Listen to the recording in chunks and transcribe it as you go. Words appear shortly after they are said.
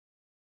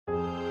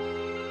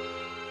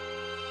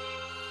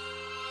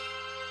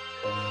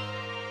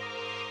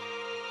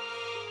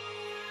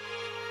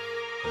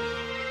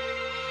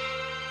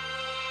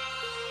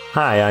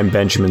Hi, I'm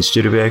Benjamin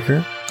Studebaker.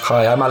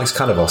 Hi, I'm Alex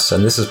Canavos,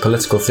 and this is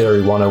Political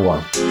Theory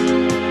 101.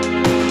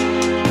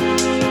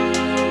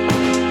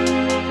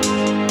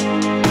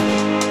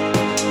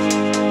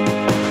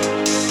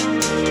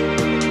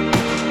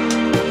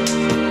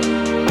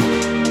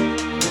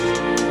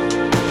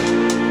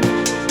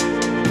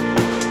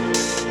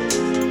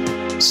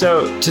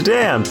 So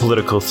today on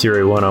Political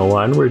Theory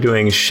 101, we're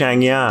doing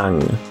Shang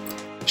Yang.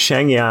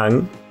 Shang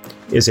Yang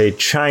is a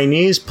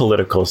Chinese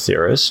political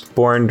theorist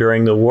born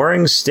during the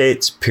Warring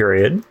States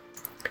period,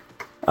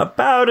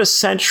 about a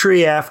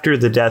century after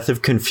the death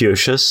of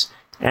Confucius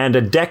and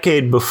a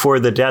decade before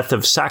the death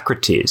of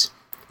Socrates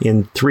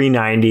in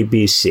 390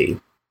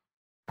 BC.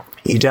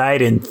 He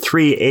died in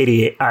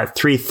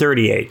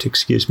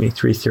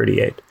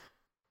 338.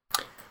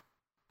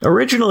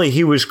 Originally,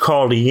 he was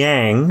called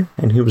Yang,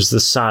 and he was the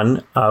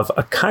son of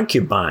a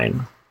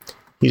concubine.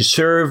 He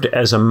served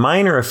as a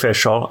minor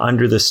official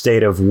under the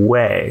state of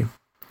Wei.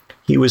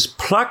 He was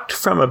plucked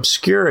from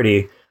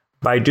obscurity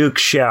by Duke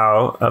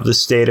Xiao of the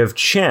state of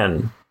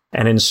Qin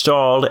and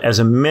installed as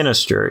a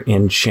minister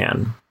in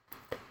Qin.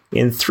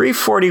 In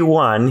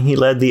 341, he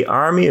led the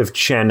army of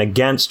Qin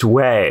against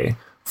Wei,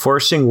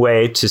 forcing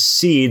Wei to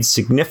cede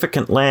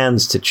significant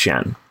lands to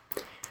Qin.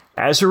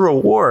 As a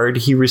reward,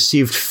 he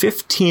received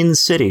 15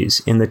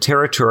 cities in the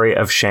territory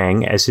of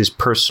Shang as his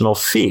personal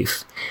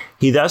fief.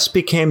 He thus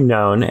became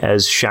known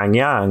as Shang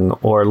Yang,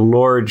 or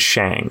Lord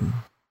Shang.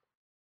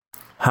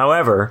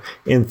 However,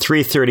 in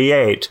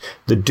 338,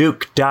 the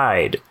Duke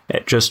died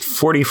at just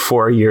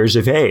 44 years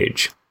of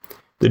age.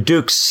 The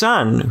Duke's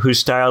son, who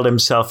styled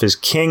himself as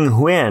King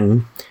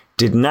Huin,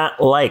 did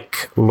not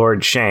like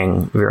Lord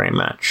Shang very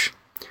much.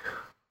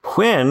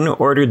 Huin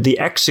ordered the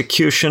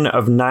execution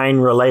of 9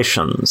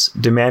 relations,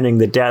 demanding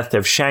the death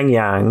of Shang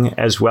Yang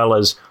as well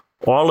as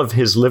all of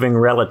his living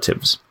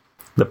relatives.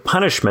 The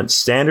punishment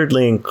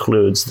standardly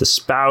includes the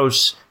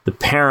spouse, the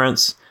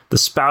parents, the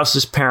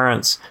spouse's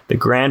parents, the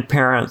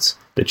grandparents,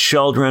 the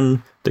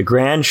children, the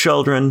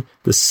grandchildren,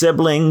 the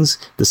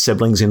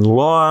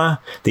siblings-in-law,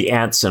 the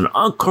aunts and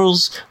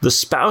uncles, the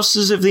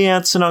spouses of the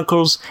aunts and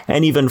uncles,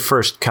 and even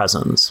first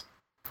cousins.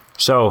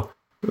 So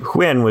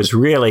Huin was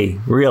really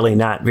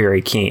not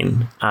very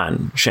keen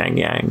on Shang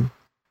Yang.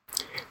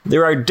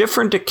 There are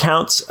different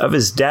accounts of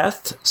his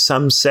death.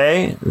 Some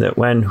say that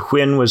when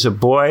Huin was a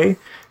boy,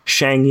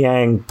 Shang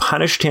Yang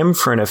punished him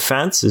for an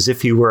offense as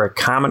if he were a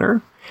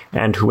commoner,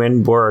 and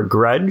Huin bore a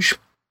grudge.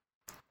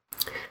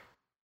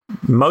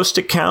 Most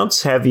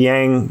accounts have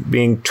Yang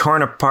being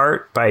torn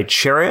apart by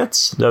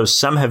chariots, though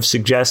some have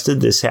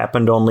suggested this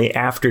happened only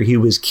after he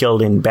was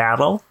killed in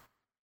battle.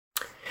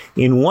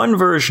 In one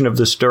version of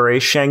the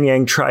story, Shang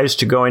Yang tries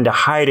to go into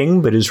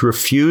hiding, but is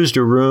refused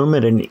a room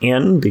at an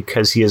inn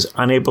because he is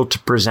unable to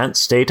present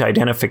state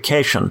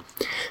identification.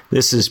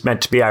 This is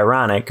meant to be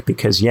ironic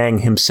because Yang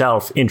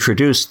himself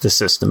introduced the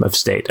system of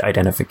state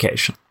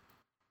identification.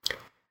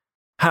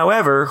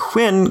 However,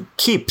 Huin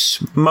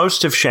keeps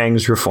most of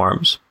Shang's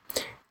reforms,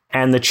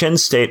 and the Qin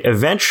state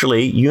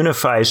eventually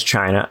unifies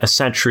China a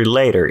century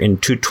later in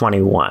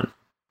 221.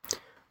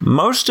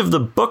 Most of the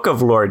Book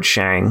of Lord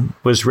Shang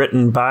was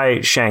written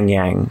by Shang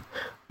Yang,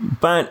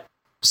 but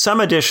some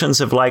additions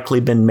have likely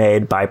been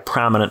made by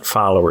prominent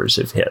followers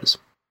of his.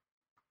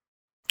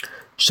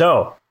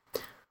 So,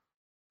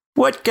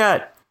 what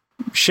got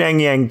Shang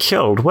Yang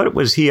killed? What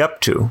was he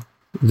up to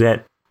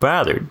that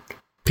bothered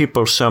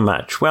people so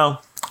much?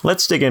 Well,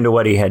 let's dig into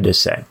what he had to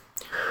say.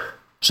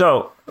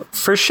 So,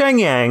 for Shang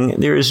Yang,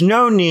 there is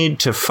no need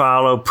to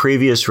follow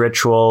previous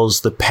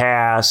rituals, the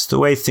past, the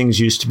way things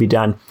used to be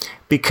done,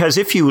 because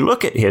if you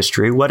look at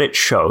history, what it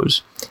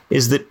shows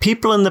is that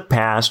people in the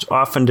past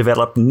often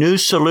develop new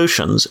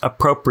solutions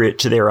appropriate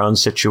to their own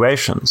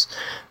situations.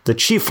 The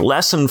chief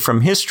lesson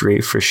from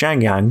history for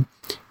Shang Yang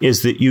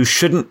is that you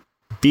shouldn't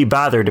be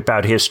bothered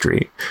about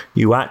history.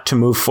 You ought to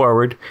move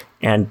forward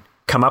and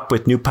come up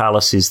with new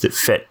policies that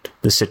fit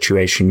the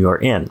situation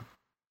you're in.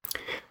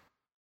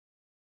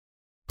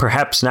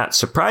 Perhaps not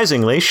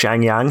surprisingly,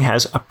 Shang Yang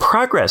has a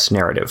progress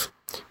narrative.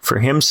 For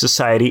him,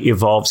 society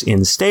evolves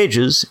in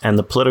stages, and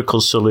the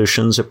political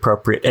solutions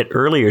appropriate at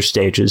earlier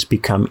stages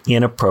become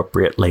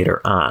inappropriate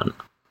later on.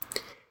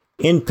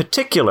 In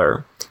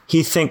particular,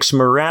 he thinks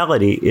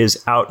morality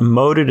is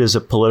outmoded as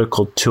a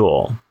political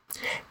tool.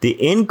 The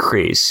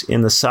increase in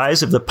the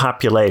size of the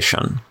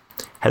population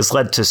has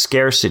led to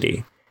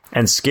scarcity,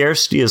 and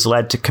scarcity has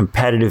led to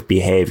competitive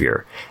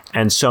behavior.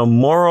 And so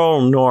moral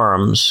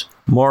norms,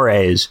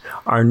 mores,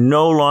 are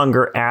no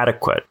longer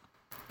adequate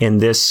in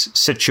this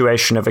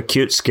situation of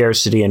acute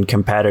scarcity and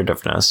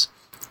competitiveness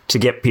to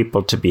get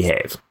people to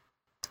behave.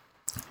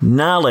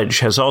 Knowledge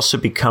has also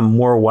become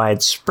more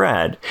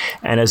widespread,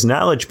 and as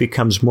knowledge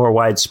becomes more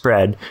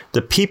widespread,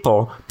 the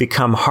people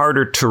become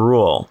harder to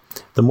rule.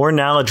 The more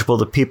knowledgeable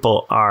the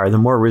people are, the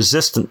more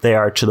resistant they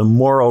are to the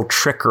moral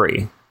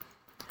trickery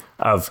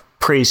of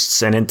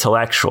priests and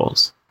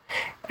intellectuals.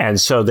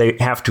 And so they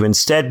have to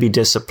instead be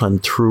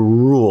disciplined through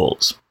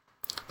rules.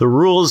 The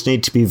rules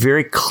need to be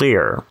very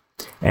clear,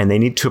 and they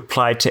need to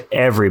apply to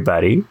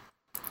everybody.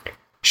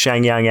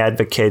 Shang Yang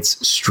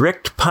advocates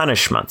strict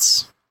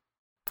punishments.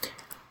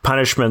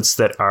 Punishments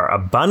that are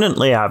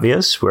abundantly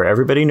obvious, where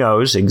everybody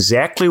knows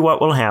exactly what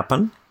will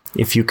happen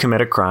if you commit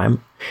a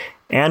crime,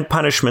 and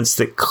punishments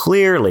that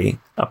clearly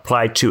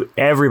apply to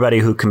everybody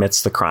who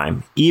commits the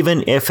crime,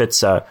 even if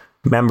it's a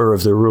member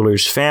of the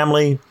ruler's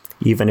family,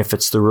 even if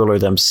it's the ruler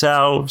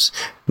themselves,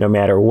 no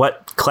matter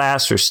what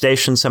class or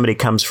station somebody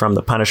comes from,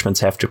 the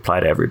punishments have to apply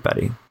to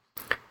everybody.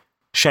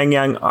 Shang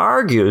Yang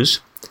argues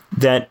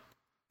that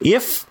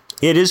if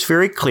it is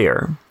very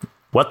clear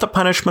what the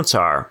punishments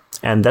are,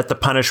 and that the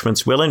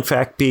punishments will in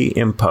fact be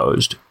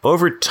imposed,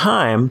 over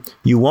time,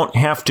 you won't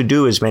have to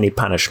do as many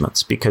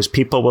punishments because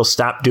people will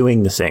stop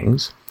doing the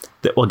things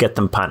that will get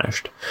them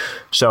punished.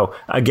 So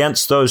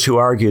against those who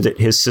argue that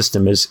his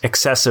system is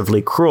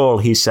excessively cruel,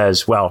 he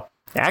says, well,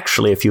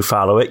 actually, if you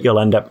follow it, you'll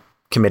end up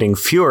committing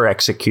fewer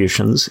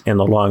executions in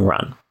the long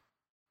run.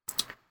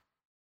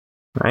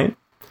 Right?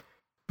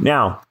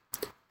 Now,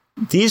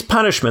 these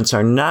punishments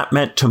are not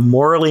meant to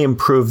morally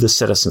improve the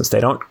citizens.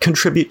 They don't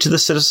contribute to the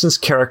citizens'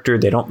 character.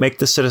 They don't make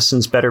the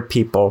citizens better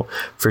people.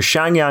 For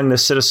Shang Yang, the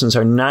citizens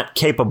are not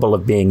capable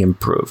of being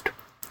improved.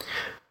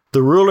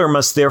 The ruler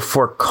must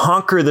therefore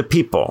conquer the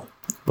people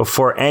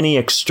before any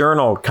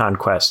external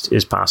conquest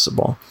is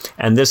possible.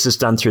 And this is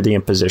done through the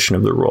imposition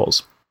of the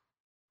rules.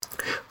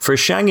 For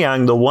Shang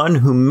Yang, the one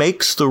who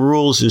makes the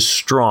rules is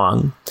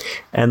strong,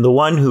 and the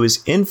one who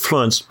is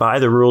influenced by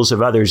the rules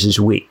of others is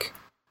weak.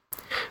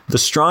 The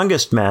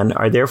strongest men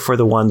are therefore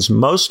the ones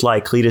most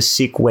likely to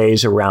seek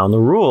ways around the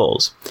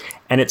rules.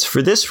 And it's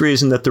for this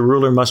reason that the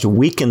ruler must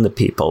weaken the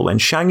people. When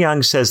Shang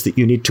Yang says that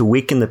you need to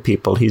weaken the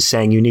people, he's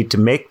saying you need to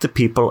make the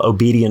people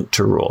obedient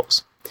to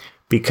rules.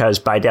 Because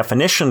by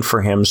definition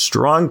for him,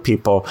 strong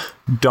people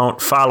don't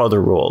follow the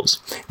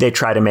rules. They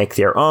try to make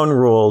their own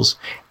rules,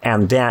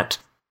 and that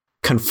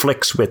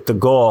conflicts with the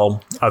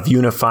goal of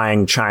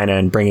unifying China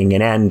and bringing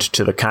an end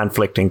to the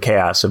conflict and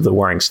chaos of the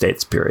Warring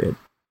States period.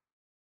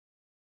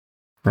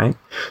 Right?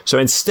 So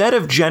instead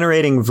of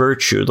generating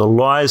virtue, the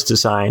law is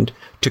designed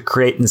to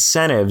create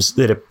incentives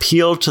that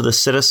appeal to the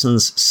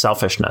citizens'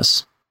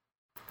 selfishness.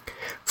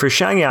 For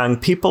Shang Yang,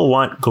 people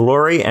want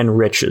glory and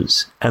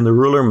riches, and the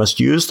ruler must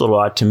use the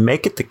law to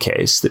make it the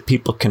case that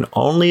people can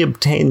only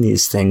obtain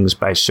these things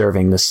by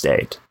serving the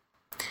state.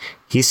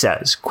 He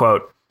says,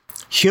 quote,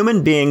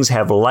 "Human beings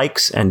have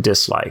likes and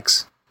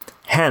dislikes.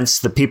 Hence,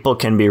 the people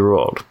can be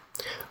ruled.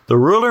 The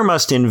ruler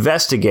must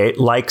investigate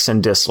likes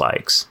and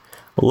dislikes.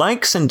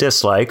 Likes and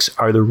dislikes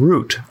are the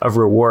root of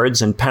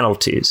rewards and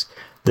penalties.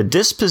 The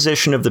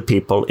disposition of the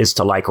people is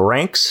to like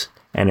ranks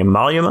and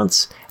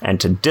emoluments and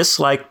to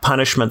dislike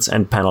punishments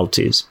and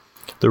penalties.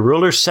 The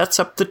ruler sets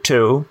up the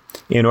two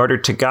in order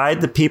to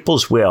guide the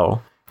people's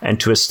will and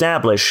to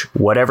establish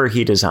whatever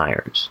he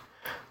desires."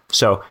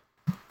 So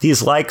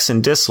these likes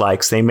and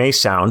dislikes, they may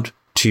sound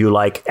to you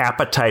like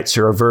appetites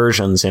or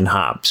aversions in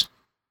Hobbes.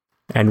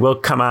 And we'll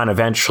come on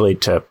eventually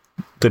to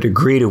the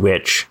degree to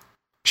which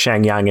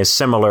Shang Yang is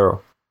similar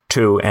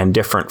to and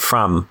different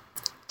from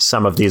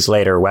some of these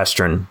later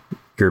Western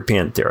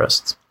European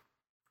theorists.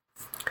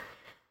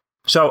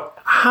 So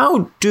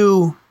how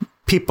do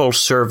people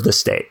serve the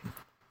state,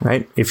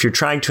 right? If you're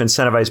trying to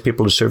incentivize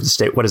people to serve the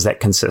state, what does that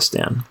consist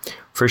in?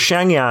 For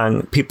Shang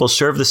Yang, people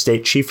serve the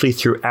state chiefly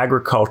through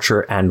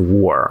agriculture and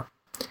war.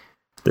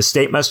 The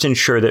state must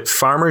ensure that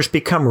farmers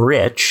become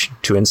rich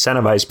to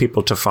incentivize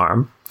people to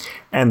farm,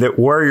 and that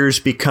warriors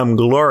become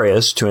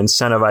glorious to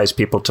incentivize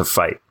people to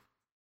fight.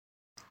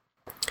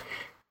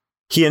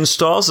 He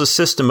installs a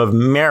system of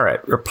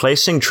merit,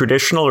 replacing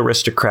traditional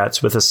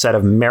aristocrats with a set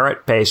of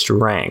merit-based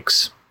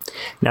ranks.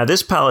 Now,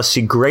 this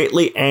policy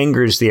greatly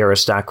angers the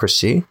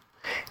aristocracy,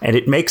 and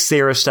it makes the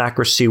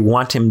aristocracy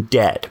want him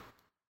dead.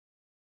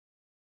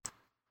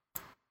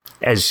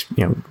 As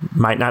you know,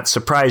 might not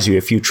surprise you,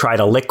 if you try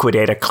to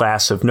liquidate a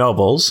class of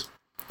nobles,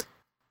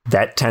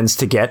 that tends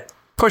to get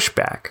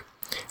pushback.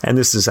 And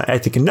this is, I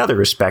think, another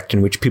respect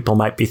in which people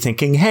might be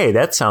thinking, hey,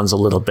 that sounds a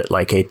little bit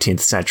like 18th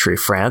century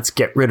France.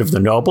 Get rid of the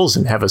nobles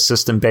and have a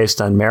system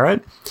based on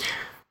merit.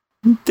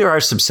 There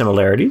are some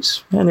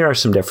similarities and there are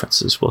some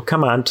differences. We'll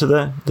come on to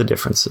the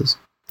differences.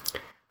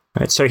 All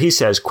right, so he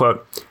says,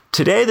 quote,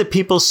 "Today the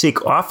people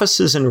seek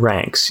offices and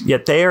ranks,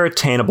 yet they are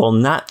attainable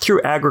not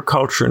through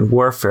agriculture and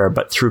warfare,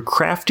 but through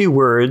crafty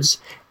words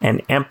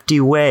and empty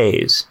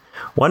ways.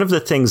 One of the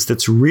things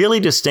that's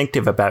really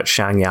distinctive about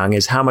Shang Yang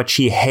is how much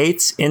he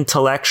hates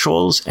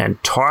intellectuals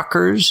and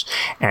talkers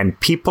and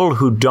people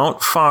who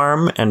don't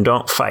farm and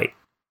don't fight.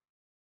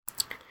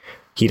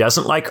 He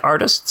doesn't like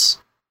artists.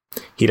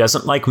 He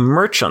doesn't like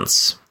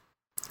merchants.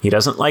 He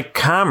doesn't like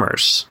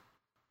commerce."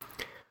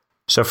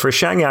 So for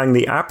Shang Yang,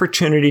 the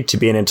opportunity to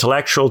be an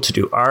intellectual, to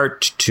do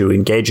art, to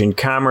engage in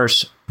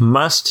commerce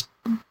must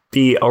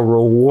be a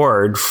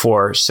reward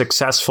for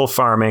successful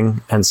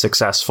farming and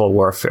successful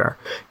warfare.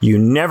 You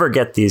never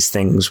get these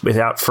things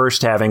without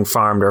first having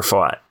farmed or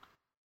fought.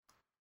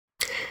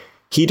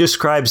 He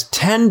describes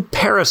 10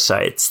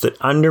 parasites that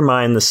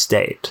undermine the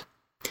state.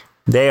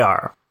 They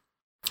are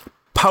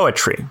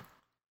poetry,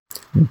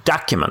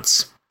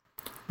 documents,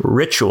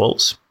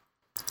 rituals,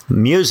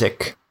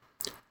 music,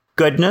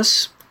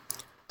 goodness,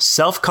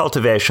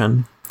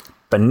 self-cultivation,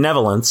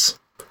 benevolence,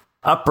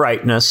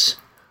 uprightness,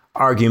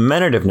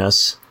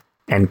 argumentativeness,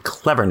 and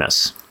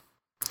cleverness.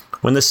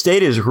 When the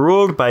state is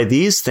ruled by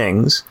these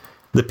things,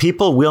 the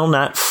people will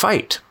not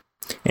fight.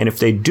 And if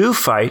they do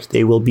fight,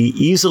 they will be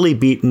easily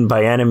beaten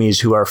by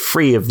enemies who are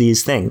free of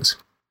these things.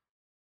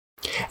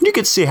 And you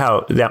could see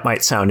how that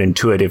might sound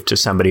intuitive to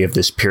somebody of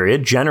this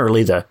period.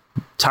 Generally, the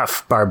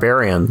tough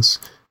barbarians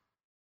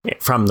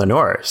from the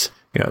north,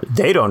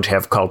 they don't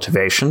have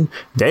cultivation.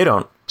 They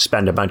don't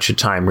spend a bunch of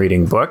time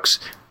reading books,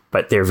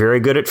 but they're very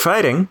good at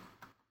fighting.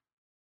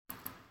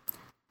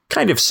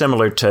 Kind of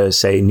similar to,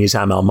 say,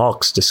 Nizam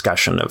al-Mulk's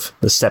discussion of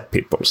the steppe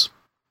peoples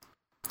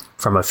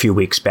from a few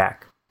weeks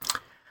back.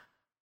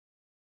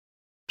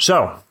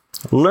 So,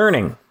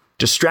 learning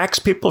distracts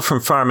people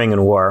from farming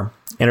and war,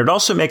 and it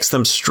also makes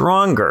them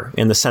stronger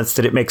in the sense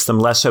that it makes them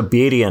less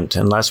obedient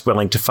and less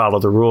willing to follow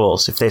the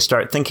rules. If they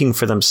start thinking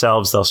for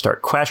themselves, they'll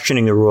start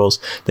questioning the rules.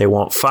 They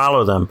won't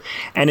follow them.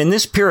 And in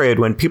this period,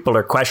 when people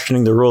are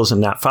questioning the rules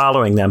and not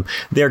following them,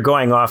 they're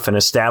going off and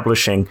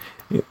establishing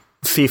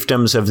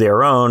fiefdoms of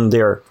their own.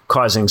 They're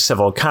causing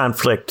civil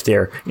conflict.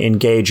 They're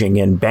engaging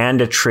in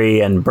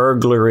banditry and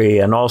burglary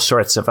and all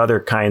sorts of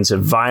other kinds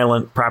of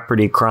violent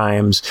property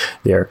crimes.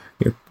 They're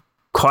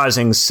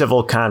causing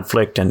civil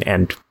conflict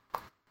and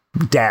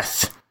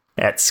death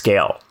at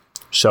scale.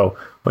 So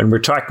when we're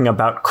talking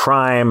about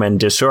crime and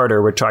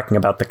disorder, we're talking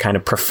about the kind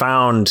of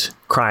profound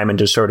crime and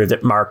disorder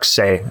that marks,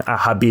 say, a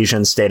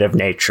Hobbesian state of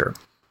nature.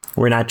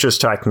 We're not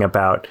just talking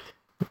about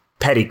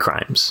petty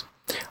crimes.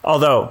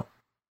 Although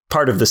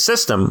part of the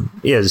system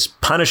is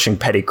punishing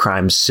petty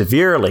crimes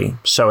severely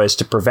so as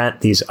to prevent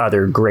these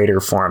other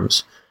greater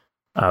forms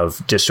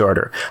of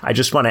disorder. I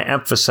just want to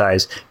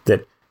emphasize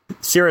that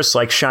theorists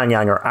like Shang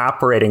Yang are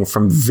operating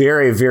from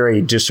very,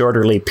 very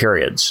disorderly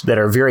periods that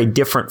are very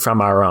different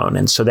from our own.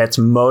 And so that's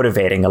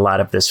motivating a lot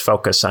of this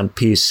focus on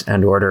peace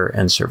and order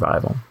and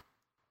survival.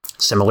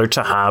 Similar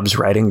to Hobbes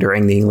writing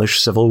during the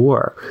English Civil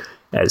War,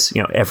 as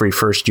every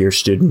first-year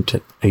student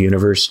at a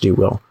university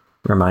will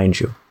remind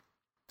you.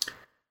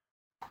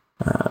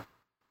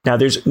 Now,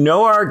 there's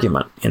no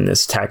argument in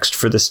this text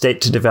for the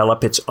state to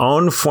develop its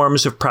own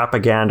forms of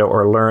propaganda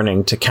or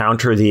learning to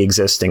counter the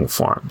existing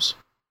forms.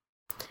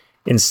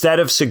 Instead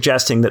of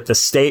suggesting that the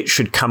state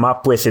should come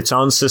up with its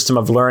own system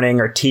of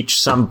learning or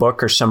teach some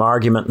book or some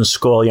argument in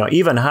school,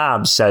 even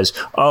Hobbes says,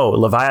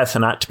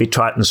 Leviathan ought to be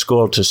taught in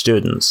school to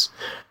students,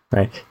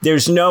 right?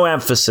 There's no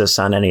emphasis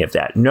on any of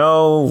that.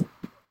 No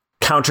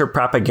counter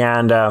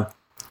propaganda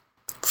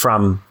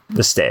from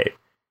the state.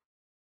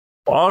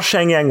 All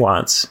Shang Yang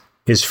wants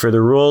is for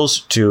the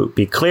rules to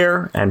be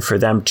clear and for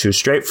them to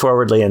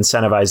straightforwardly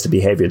incentivize the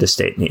behavior the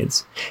state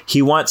needs.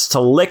 He wants to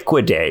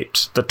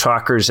liquidate the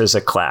talkers as a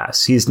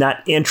class. He's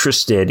not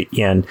interested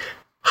in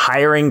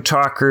hiring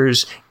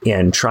talkers,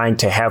 in trying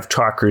to have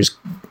talkers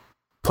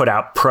put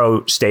out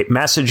pro-state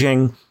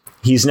messaging.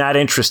 He's not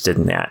interested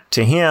in that.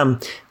 To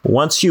him,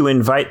 once you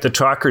invite the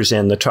talkers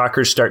in, the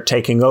talkers start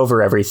taking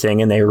over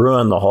everything and they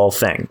ruin the whole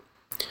thing.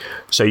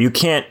 So you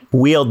can't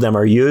wield them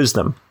or use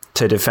them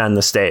to defend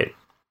the state.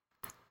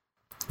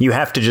 You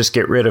have to just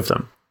get rid of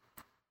them.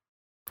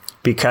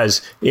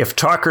 Because if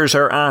talkers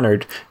are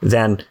honored,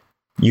 then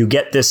you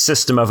get this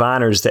system of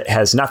honors that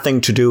has nothing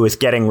to do with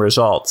getting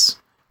results.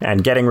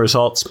 And getting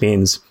results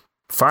means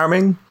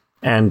farming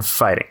and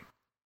fighting.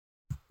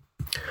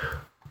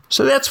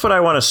 So that's what I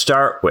want to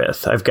start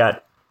with. I've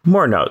got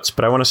more notes,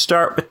 but I want to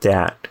start with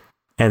that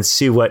and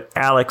see what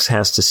Alex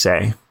has to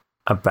say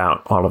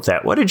about all of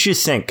that. What did you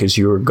think as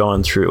you were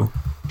going through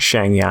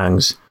Shang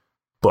Yang's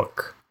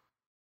book?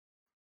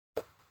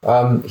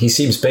 He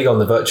seems big on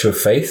the virtue of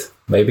faith,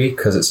 maybe,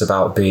 because it's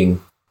about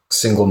being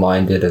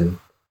single-minded and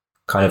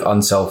kind of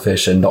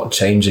unselfish and not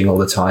changing all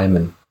the time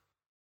and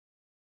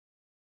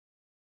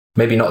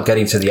maybe not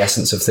getting to the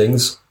essence of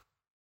things,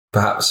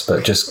 perhaps,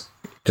 but just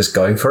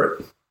going for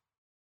it.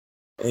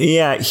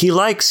 Yeah, he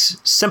likes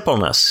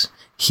simpleness.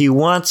 He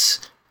wants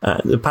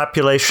the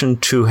population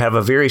to have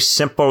a very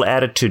simple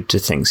attitude to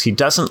things. He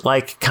doesn't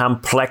like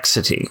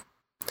complexity.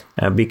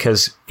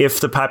 Because if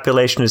the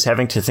population is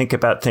having to think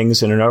about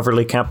things in an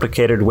overly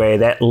complicated way,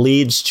 that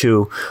leads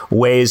to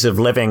ways of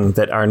living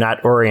that are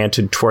not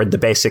oriented toward the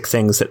basic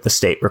things that the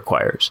state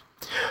requires.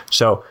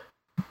 So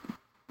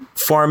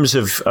forms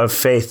of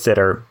faith that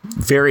are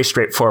very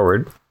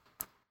straightforward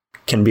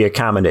can be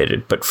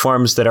accommodated, but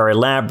forms that are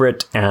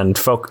elaborate and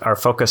are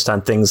focused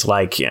on things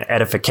like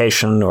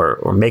edification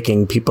or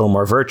making people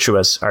more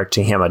virtuous are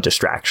to him a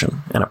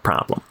distraction and a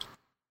problem.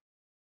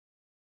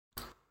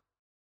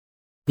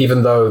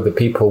 Even though the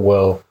people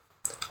will,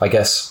 I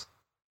guess,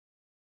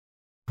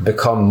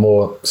 become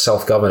more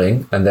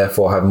self-governing and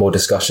therefore have more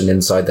discussion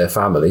inside their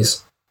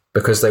families,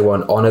 because they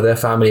won't honor their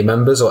family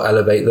members or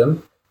elevate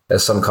them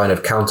as some kind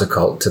of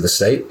countercult to the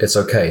state, it's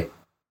okay.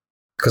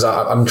 Because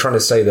I'm trying to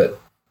say that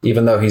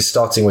even though he's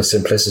starting with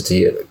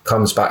simplicity, it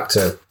comes back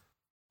to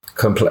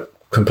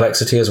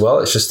complexity as well.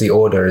 It's just the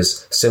order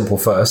is simple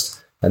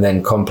first and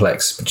then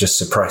complex, just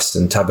suppressed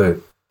and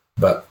taboo.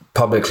 But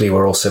publicly,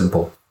 we're all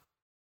simple.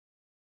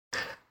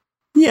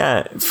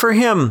 Yeah, for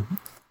him,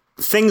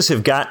 things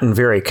have gotten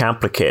very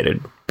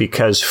complicated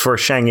because for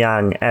Shang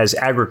Yang, as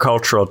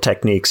agricultural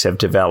techniques have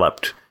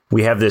developed,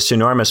 we have this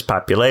enormous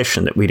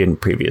population that we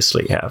didn't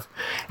previously have.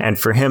 And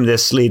for him,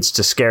 this leads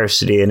to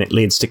scarcity and it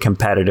leads to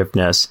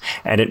competitiveness,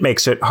 and it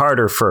makes it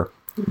harder for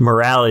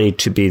morality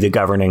to be the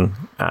governing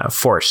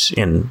force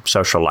in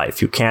social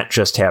life. You can't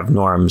just have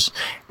norms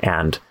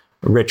and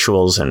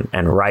rituals and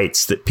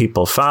rites that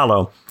people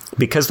follow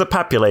because the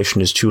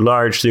population is too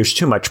large. There's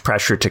too much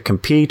pressure to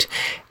compete.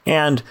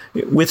 And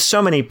with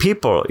so many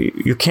people,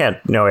 you can't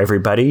know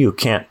everybody. You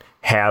can't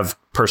have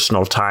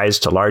personal ties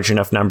to large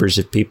enough numbers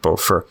of people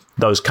for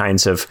those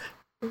kinds of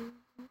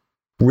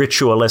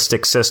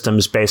ritualistic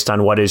systems based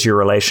on what is your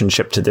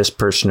relationship to this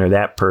person or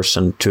that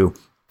person to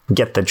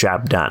get the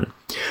job done.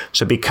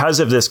 So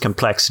because of this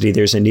complexity,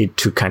 there's a need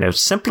to kind of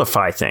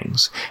simplify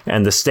things.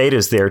 And the state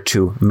is there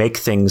to make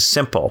things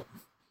simple.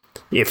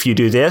 If you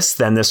do this,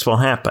 then this will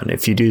happen.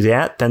 If you do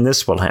that, then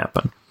this will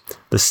happen.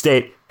 The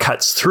state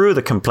cuts through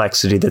the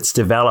complexity that's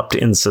developed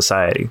in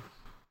society.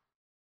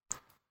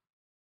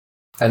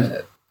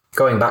 And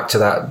going back to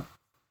that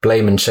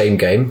blame and shame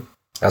game,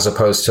 as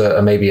opposed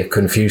to maybe a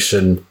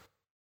Confucian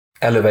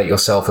elevate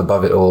yourself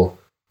above it all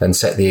and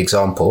set the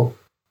example,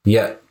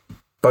 yet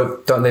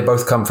don't they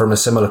both come from a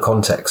similar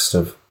context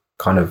of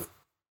kind of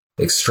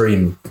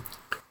extreme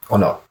or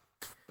not?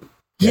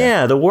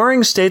 Yeah, the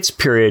Warring States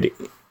period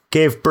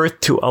gave birth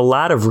to a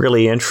lot of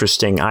really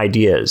interesting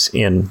ideas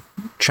in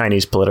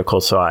Chinese political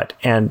thought,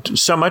 and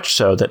so much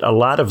so that a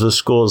lot of the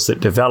schools that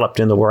developed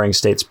in the Warring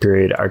States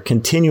period are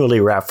continually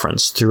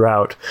referenced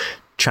throughout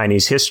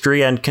Chinese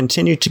history and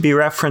continue to be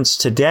referenced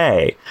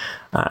today.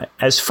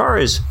 As far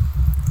as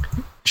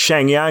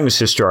Shang Yang's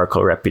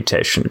historical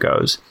reputation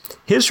goes,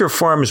 his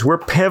reforms were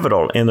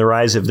pivotal in the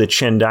rise of the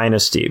Qin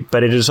dynasty,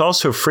 but it is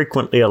also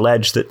frequently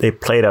alleged that they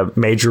played a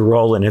major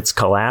role in its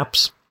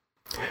collapse.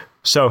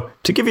 So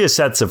to give you a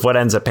sense of what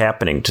ends up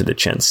happening to the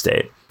Qin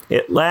state,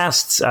 it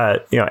lasts,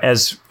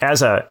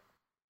 as a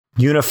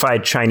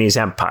unified Chinese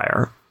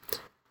empire.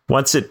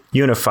 Once it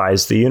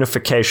unifies, the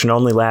unification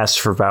only lasts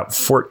for about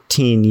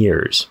 14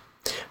 years.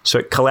 So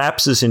it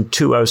collapses in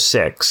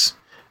 206,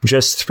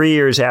 just 3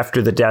 years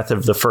after the death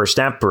of the first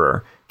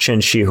emperor,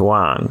 Qin Shi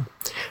Huang.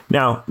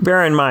 Now,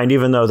 bear in mind,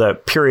 even though the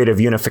period of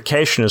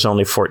unification is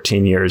only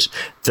 14 years,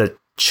 the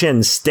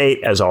Qin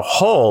state as a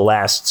whole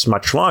lasts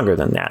much longer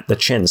than that. The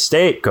Qin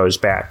state goes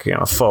back,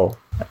 another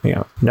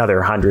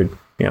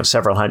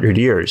several hundred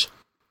years.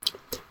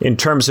 In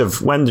terms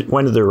of when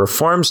do the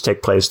reforms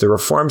take place, the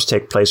reforms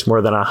take place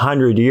more than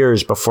 100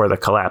 years before the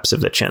collapse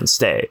of the Qin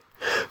state.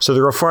 So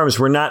the reforms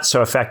were not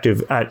so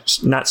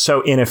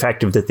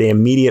ineffective that they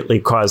immediately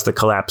caused the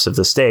collapse of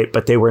the state,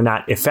 but they were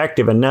not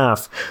effective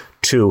enough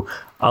to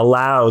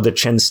allow the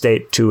Qin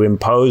state to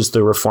impose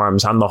the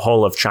reforms on the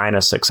whole of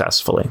China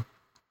successfully.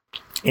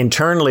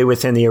 Internally,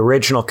 within the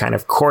original kind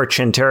of core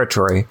Qin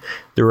territory,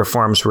 the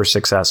reforms were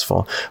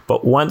successful.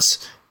 But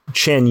once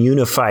Qin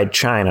unified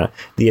China,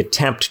 the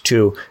attempt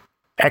to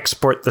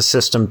export the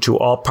system to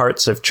all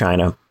parts of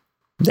China,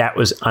 that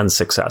was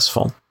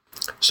unsuccessful.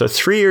 So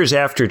 3 years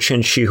after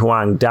Qin Shi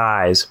Huang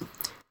dies,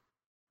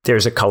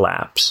 there's a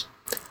collapse.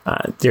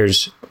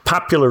 There's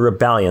popular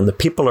rebellion. The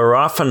people are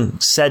often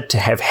said to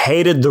have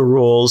hated the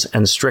rules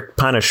and strict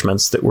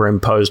punishments that were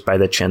imposed by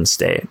the Qin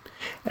state,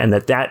 and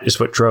that is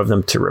what drove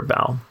them to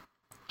rebel.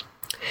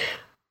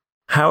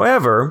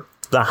 However,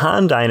 the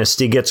Han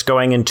dynasty gets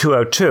going in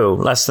 202,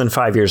 less than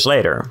 5 years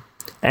later.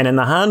 And in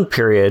the Han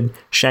period,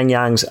 Shang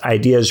Yang's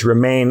ideas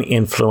remain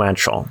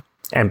influential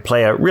and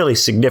play a really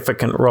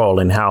significant role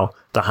in how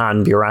the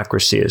Han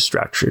bureaucracy is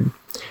structured.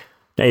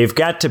 Now, you've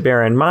got to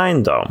bear in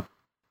mind, though,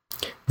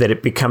 that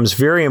it becomes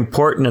very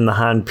important in the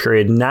Han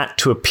period not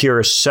to appear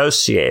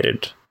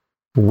associated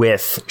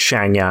with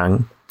Shang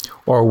Yang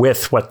or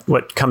with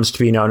what comes to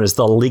be known as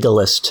the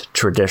legalist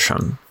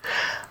tradition.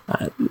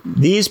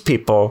 These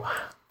people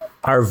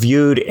are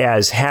viewed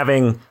as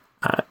having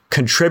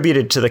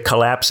contributed to the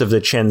collapse of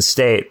the Qin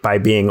state by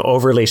being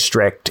overly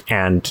strict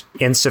and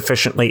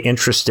insufficiently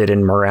interested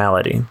in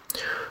morality.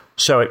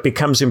 So it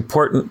becomes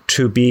important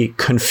to be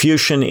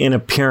Confucian in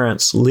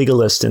appearance,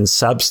 legalist in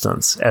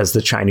substance, as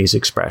the Chinese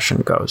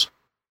expression goes.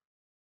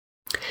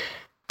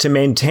 To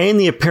maintain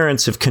the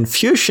appearance of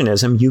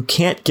Confucianism, you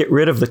can't get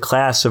rid of the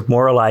class of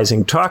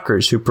moralizing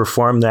talkers who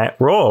perform that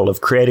role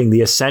of creating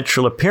the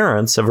essential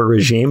appearance of a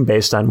regime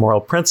based on moral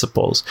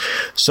principles.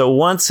 So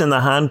once in the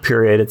Han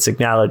period, it's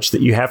acknowledged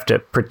that you have to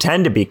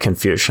pretend to be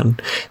Confucian.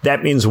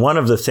 That means one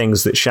of the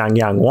things that Shang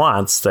Yang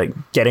wants, like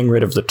getting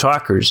rid of the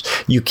talkers,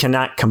 you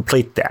cannot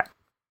complete that.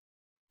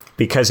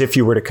 Because if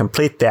you were to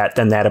complete that,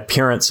 then that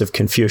appearance of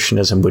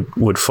Confucianism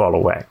would fall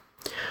away.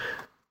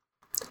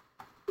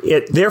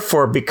 It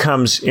therefore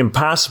becomes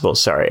impossible,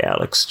 sorry,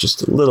 Alex,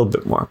 just a little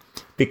bit more,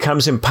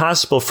 becomes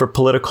impossible for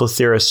political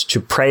theorists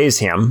to praise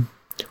him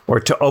or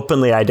to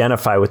openly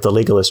identify with the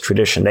legalist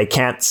tradition. They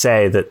can't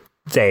say that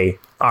they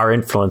are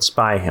influenced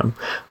by him.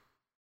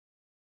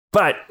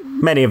 But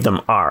many of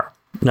them are.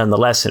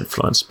 nonetheless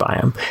influenced by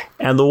him.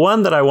 And the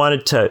one that I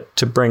wanted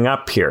to bring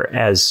up here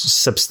as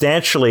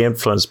substantially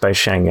influenced by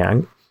Shang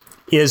Yang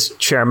is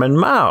Chairman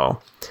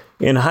Mao.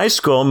 In high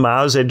school,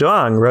 Mao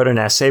Zedong wrote an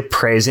essay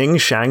praising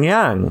Shang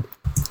Yang.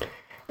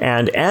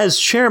 And as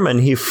chairman,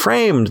 he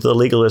framed the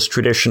legalist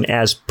tradition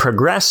as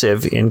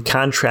progressive in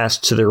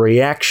contrast to the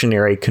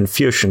reactionary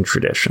Confucian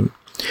tradition.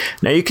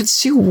 Now, you can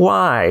see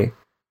why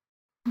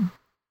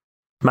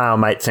Mao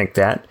might think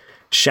that.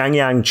 Shang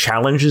Yang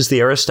challenges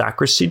the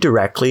aristocracy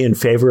directly in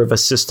favor of a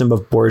system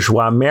of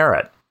bourgeois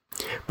merit.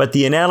 But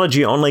the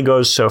analogy only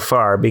goes so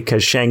far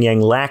because Shang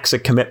Yang lacks a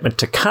commitment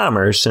to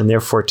commerce and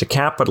therefore to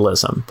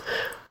capitalism.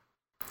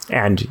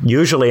 And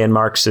usually in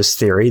Marxist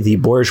theory, the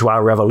bourgeois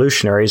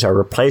revolutionaries are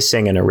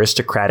replacing an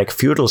aristocratic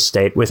feudal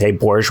state with a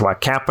bourgeois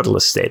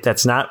capitalist state.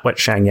 That's not what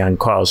Shang Yang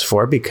calls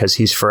for because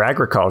he's for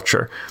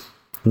agriculture,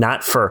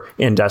 not for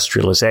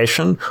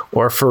industrialization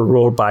or for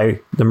rule by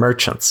the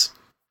merchants.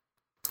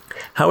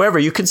 However,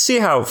 you can see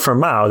how for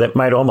Mao that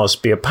might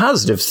almost be a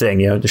positive thing.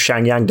 The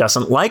Shang Yang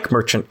doesn't like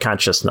merchant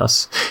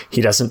consciousness.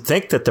 He doesn't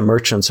think that the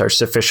merchants are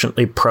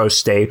sufficiently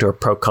pro-state or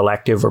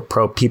pro-collective or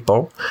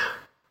pro-people.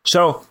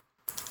 So,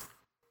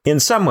 in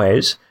some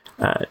ways,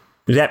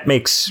 that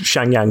makes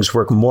Shang Yang's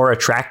work more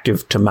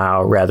attractive to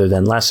Mao rather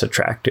than less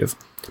attractive.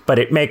 But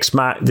it makes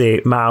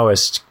the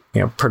Maoist,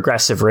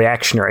 progressive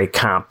reactionary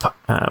comp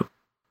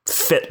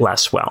fit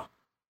less well.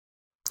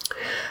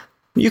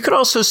 You could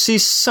also see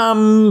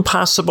some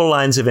possible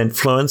lines of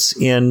influence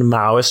in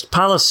Maoist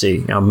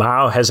policy.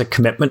 Mao has a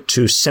commitment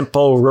to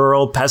simple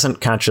rural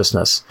peasant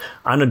consciousness,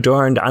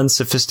 unadorned,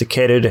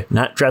 unsophisticated,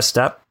 not dressed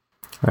up,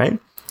 right?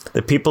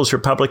 The People's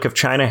Republic of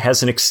China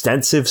has an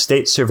extensive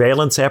state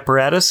surveillance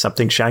apparatus,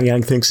 something Shang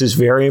Yang thinks is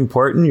very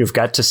important. You've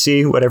got to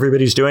see what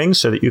everybody's doing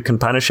so that you can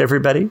punish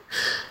everybody.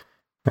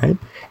 Right?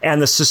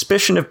 And the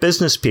suspicion of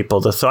business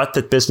people, the thought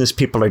that business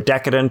people are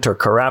decadent or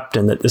corrupt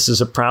and that this is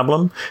a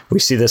problem. We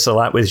see this a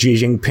lot with Xi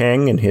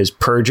Jinping and his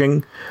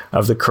purging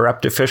of the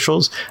corrupt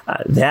officials.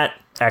 That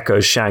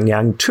echoes Shang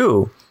Yang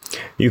too.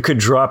 You could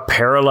draw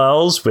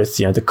parallels with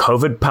the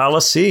COVID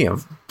policy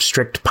of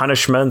strict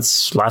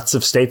punishments, lots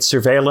of state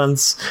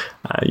surveillance.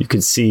 You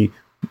could see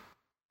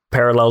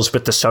parallels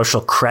with the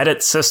social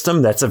credit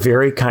system. That's a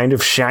very kind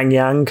of Shang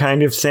Yang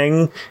kind of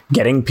thing,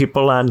 getting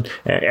people on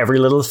every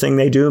little thing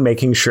they do,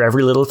 making sure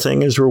every little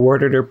thing is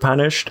rewarded or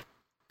punished.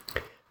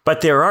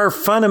 But there are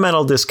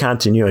fundamental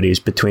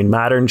discontinuities between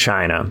modern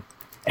China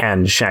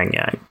and Shang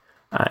Yang.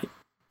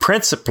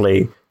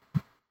 Principally,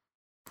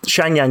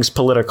 Shang Yang's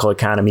political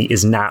economy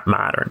is not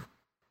modern.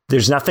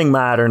 There's nothing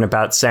modern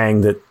about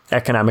saying that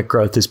economic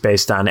growth is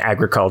based on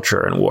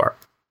agriculture and war.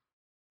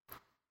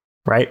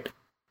 Right?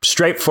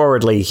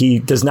 Straightforwardly, he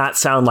does not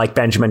sound like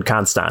Benjamin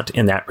Constant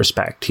in that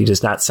respect. He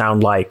does not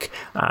sound like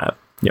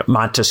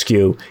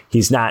Montesquieu.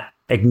 He's not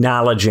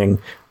acknowledging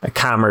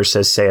commerce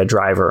as, say, a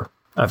driver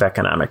of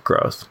economic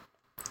growth.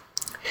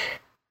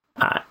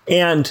 I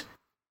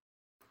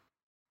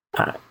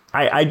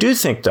do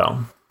think,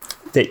 though,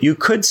 that you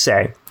could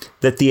say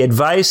that the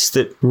advice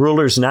that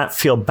rulers not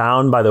feel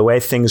bound by the way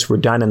things were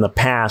done in the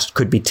past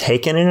could be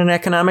taken in an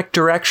economic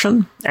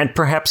direction, and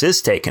perhaps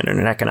is taken in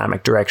an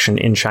economic direction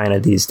in China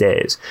these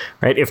days.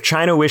 Right? If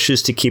China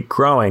wishes to keep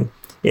growing,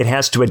 it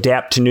has to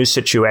adapt to new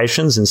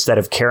situations instead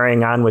of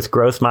carrying on with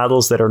growth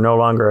models that are no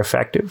longer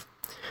effective.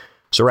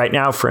 So right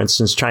now, for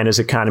instance, China's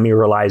economy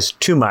relies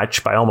too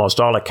much, by almost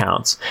all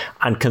accounts,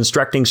 on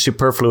constructing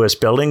superfluous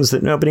buildings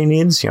that nobody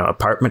needs,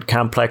 apartment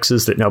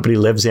complexes that nobody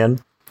lives in.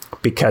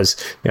 Because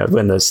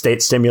when the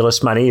state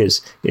stimulus money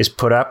is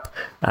put up,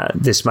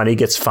 this money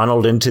gets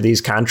funneled into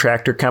these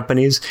contractor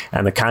companies,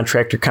 and the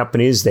contractor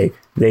companies,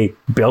 they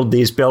build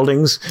these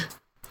buildings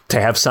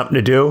to have something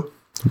to do.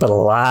 But a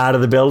lot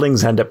of the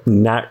buildings end up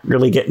not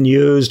really getting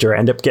used or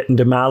end up getting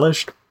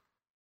demolished.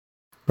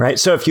 Right?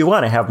 So if you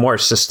want to have more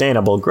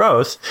sustainable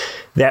growth,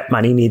 that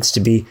money needs to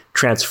be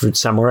transferred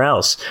somewhere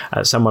else.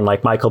 Someone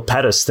like Michael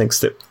Pettis thinks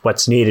that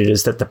what's needed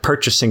is that the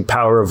purchasing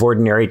power of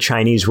ordinary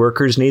Chinese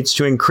workers needs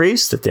to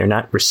increase, that they're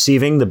not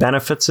receiving the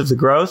benefits of the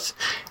growth,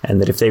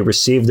 and that if they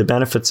receive the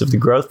benefits of the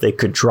growth, they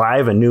could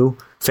drive a new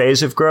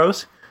phase of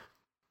growth.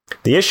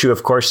 The issue,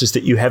 of course, is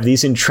that you have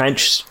these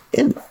entrenched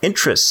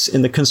interests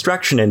in the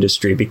construction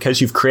industry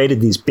because you've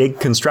created these big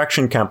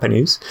construction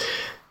companies.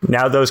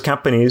 Now those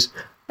companies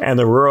and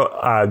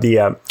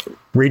the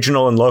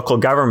regional and local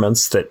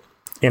governments that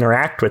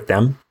interact with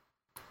them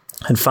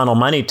and funnel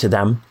money to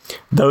them,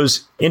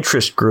 those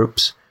interest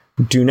groups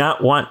do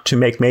not want to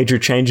make major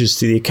changes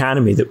to the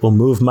economy that will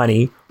move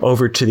money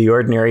over to the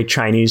ordinary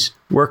Chinese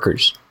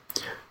workers.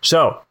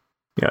 So,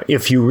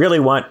 if you really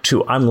want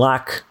to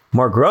unlock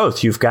more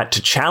growth, you've got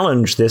to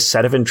challenge this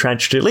set of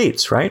entrenched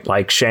elites, right?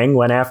 Like Shang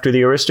went after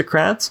the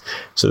aristocrats.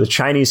 So the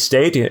Chinese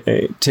state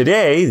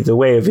today, the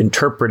way of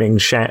interpreting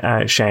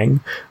Shang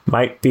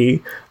might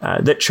be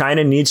that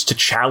China needs to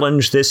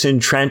challenge this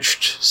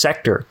entrenched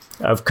sector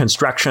of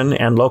construction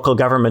and local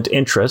government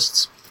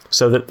interests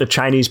so that the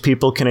Chinese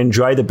people can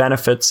enjoy the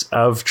benefits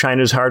of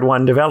China's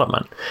hard-won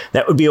development.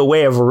 That would be a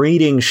way of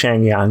reading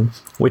Shang Yang,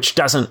 which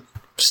doesn't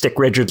stick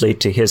rigidly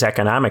to his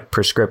economic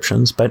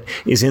prescriptions, but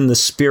is in the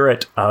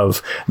spirit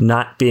of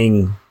not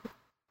being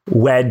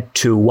wed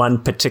to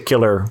one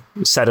particular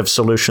set of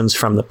solutions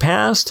from the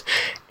past,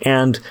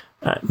 and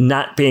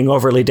not being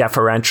overly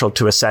deferential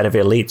to a set of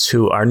elites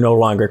who are no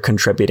longer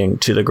contributing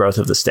to the growth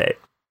of the state.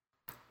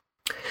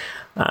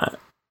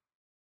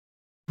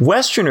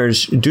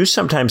 Westerners do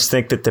sometimes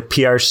think that the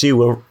PRC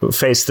will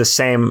face the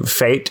same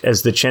fate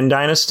as the Qin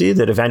dynasty,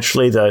 that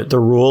eventually the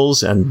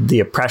rules and the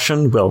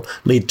oppression will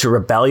lead to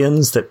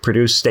rebellions that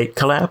produce state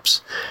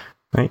collapse,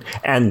 right?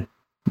 And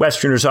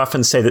Westerners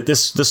often say that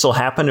this will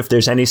happen if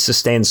there's any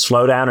sustained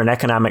slowdown in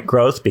economic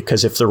growth,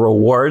 because if the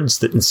rewards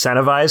that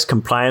incentivize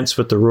compliance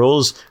with the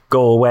rules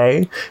go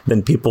away,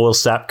 then people will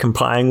stop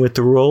complying with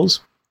the rules.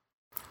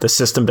 The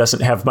system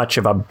doesn't have much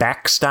of a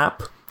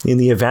backstop in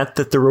the event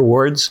that the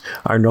rewards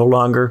are no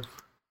longer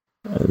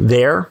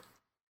there.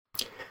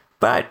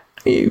 But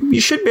you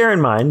should bear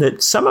in mind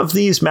that some of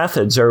these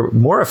methods are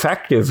more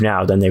effective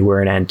now than they were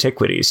in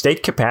antiquity.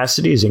 State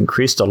capacity has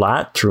increased a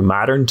lot through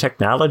modern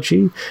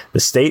technology.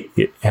 The state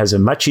has a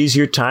much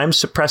easier time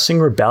suppressing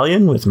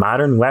rebellion with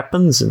modern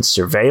weapons and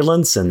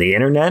surveillance and the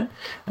internet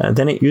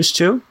than it used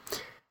to.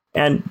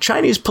 And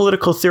Chinese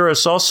political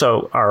theorists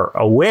also are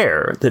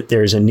aware that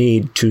there's a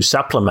need to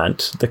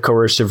supplement the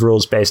coercive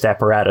rules-based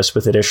apparatus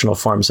with additional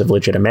forms of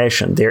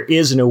legitimation. There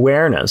is an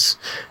awareness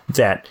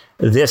that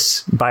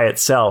this by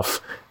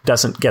itself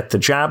doesn't get the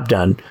job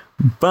done,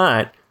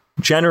 but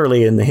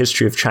generally in the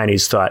history of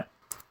Chinese thought,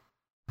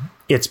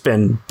 it's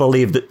been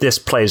believed that this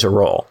plays a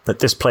role, that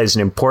this plays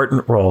an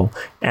important role,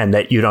 and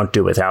that you don't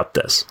do without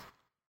this.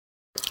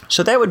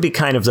 So that would be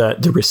kind of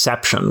the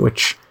reception,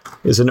 which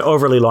is an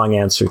overly long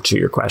answer to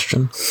your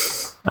question.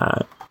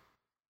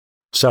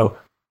 So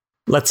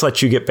let's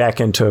let you get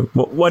back into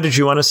what did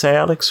you want to say,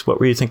 Alex? What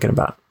were you thinking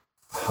about?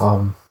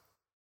 I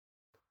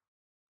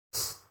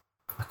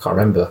can't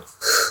remember.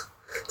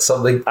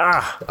 Something.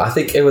 I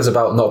think it was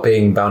about not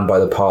being bound by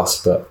the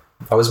past, but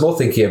I was more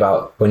thinking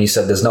about when you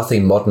said there's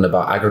nothing modern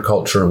about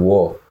agriculture and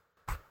war.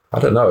 I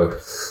don't know.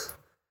 It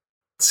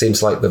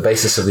seems like the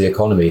basis of the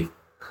economy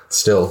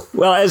still.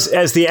 Well,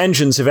 as the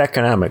engines of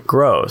economic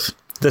growth,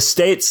 the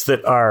states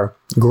that are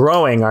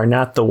growing are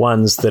not the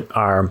ones that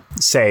are,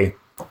 say,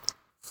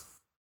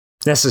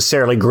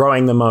 necessarily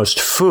growing the most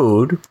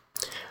food,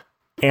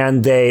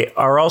 and they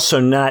are also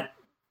not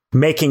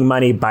making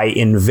money by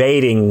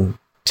invading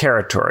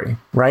territory,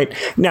 right?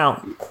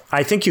 Now,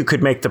 I think you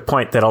could make the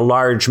point that a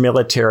large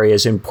military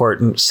is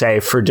important, say,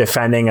 for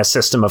defending a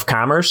system of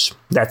commerce.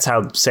 That's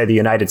how, say, the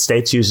United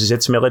States uses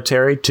its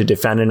military to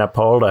defend and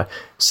uphold a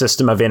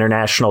system of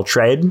international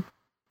trade.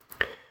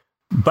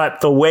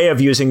 But the way of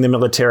using the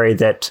military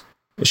that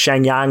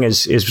Shang Yang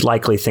is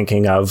likely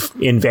thinking of,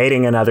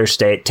 invading another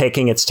state,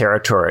 taking its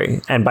territory,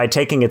 and by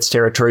taking its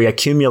territory,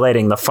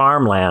 accumulating the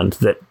farmland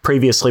that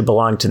previously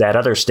belonged to that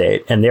other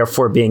state, and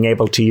therefore being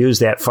able to use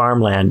that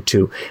farmland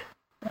to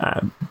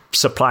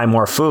supply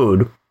more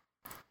food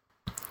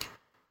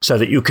so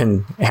that you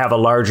can have a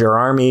larger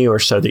army, or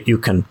so that you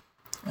can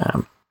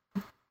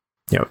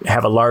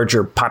have a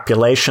larger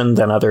population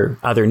than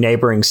other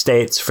neighboring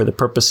states for the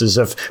purposes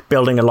of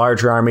building a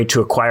larger army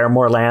to acquire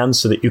more land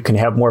so that you can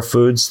have more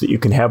food, so that you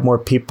can have more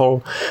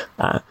people.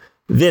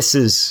 This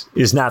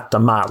is not the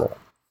model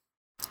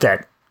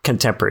that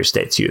contemporary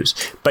states use.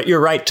 But you're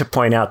right to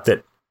point out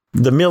that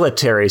the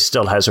military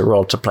still has a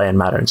role to play in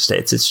modern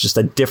states. It's just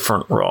a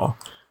different role,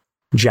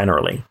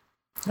 generally.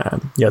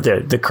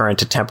 The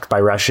current attempt by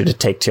Russia to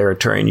take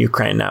territory in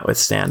Ukraine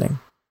notwithstanding.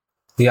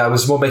 Yeah, I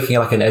was more making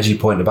like an edgy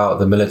point about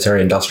the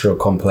military-industrial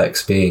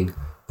complex being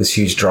this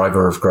huge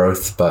driver of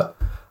growth. But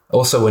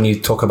also when you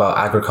talk about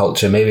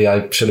agriculture, maybe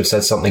I should have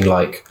said something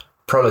like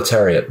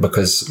proletariat,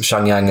 because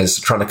Shang Yang is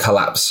trying to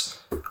collapse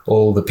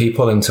all the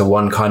people into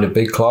one kind of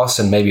big class.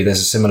 And maybe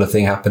there's a similar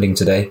thing happening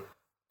today.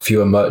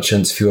 Fewer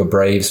merchants, fewer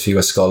braves,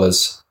 fewer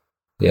scholars.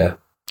 Yeah.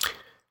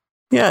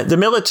 Yeah, the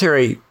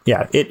military,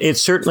 it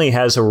certainly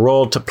has a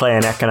role to play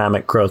in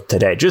economic growth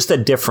today, just a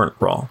different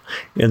role.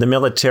 The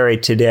military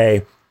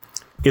today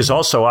is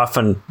also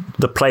often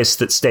the place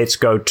that states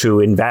go to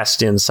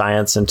invest in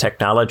science and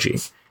technology,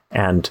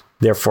 and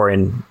therefore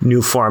in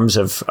new forms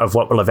of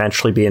what will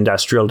eventually be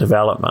industrial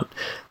development.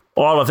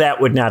 All of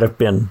that would not have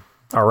been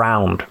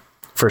around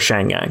for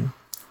Shang Yang.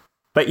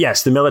 But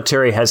yes, the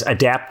military has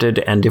adapted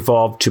and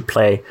evolved to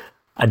play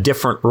a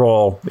different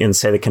role in,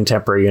 say, the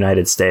contemporary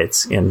United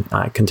States, in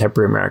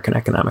contemporary American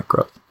economic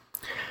growth.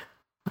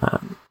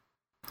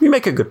 You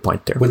make a good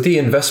point there. Would the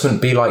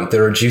investment be like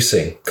the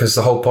reducing? Because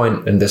the whole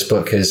point in this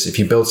book is if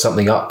you build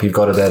something up, you've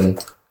got to then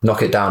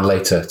knock it down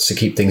later to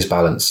keep things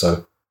balanced.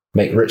 So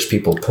make rich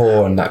people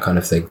poor and that kind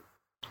of thing.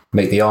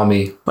 Make the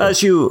army. Well,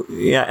 as you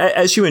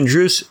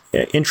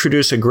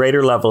introduce a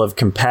greater level of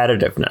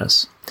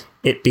competitiveness,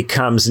 it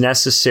becomes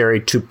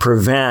necessary to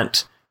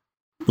prevent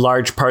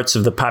large parts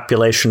of the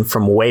population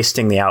from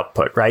wasting the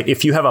output, right?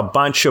 If you have a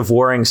bunch of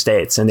warring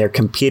states and they're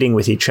competing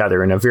with each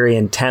other in a very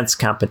intense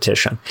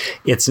competition,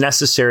 it's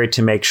necessary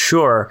to make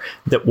sure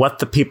that what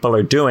the people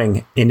are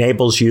doing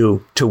enables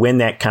you to win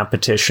that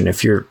competition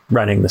if you're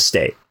running the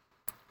state,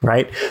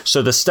 right?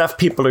 So the stuff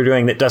people are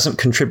doing that doesn't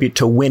contribute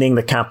to winning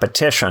the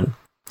competition,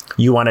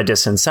 you want to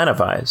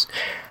disincentivize.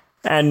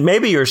 And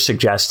maybe you're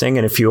suggesting,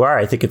 and if you are,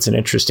 I think it's an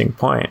interesting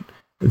point,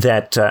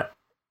 that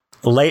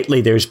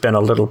lately there's been a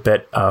little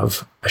bit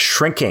of a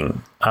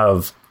shrinking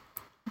of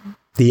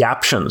the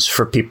options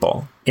for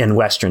people in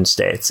Western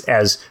states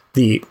as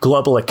the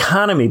global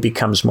economy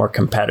becomes more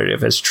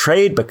competitive, as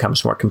trade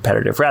becomes more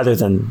competitive rather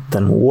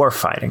than war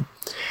fighting.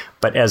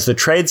 But as the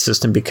trade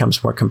system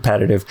becomes more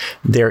competitive,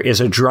 there is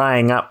a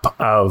drying up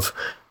of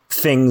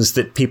things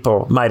that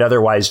people might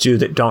otherwise do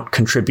that don't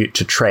contribute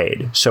to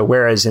trade. So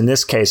whereas in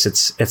this case,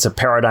 it's a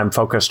paradigm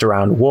focused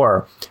around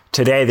war,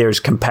 today there's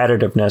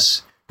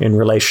competitiveness in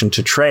relation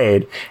to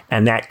trade.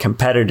 And that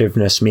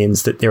competitiveness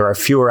means that there are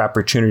fewer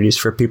opportunities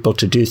for people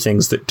to do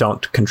things that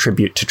don't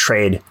contribute to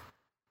trade,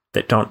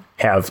 that don't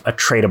have a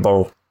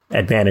tradable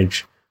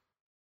advantage.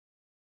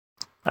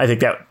 I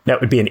think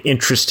that would be an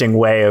interesting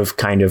way of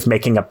kind of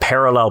making a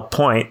parallel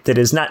point that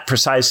is not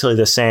precisely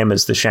the same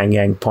as the Shang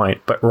Yang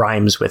point, but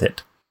rhymes with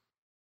it.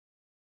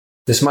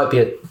 This might be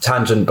a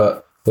tangent,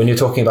 but when you're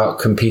talking about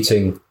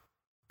competing,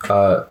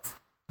 Shang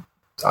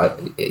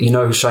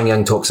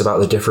Yang talks about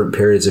the different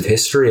periods of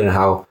history and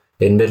how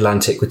in Middle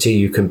Antiquity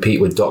you compete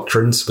with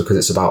doctrines because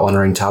it's about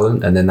honoring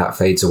talent, and then that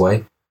fades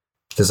away.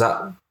 Does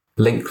that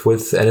link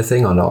with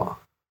anything or not?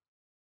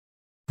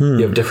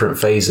 You have different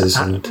phases,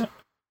 and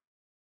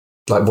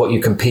like what you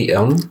compete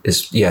on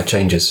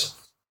changes.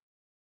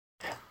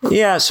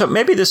 Yeah, so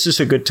maybe this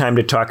is a good time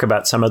to talk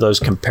about some of those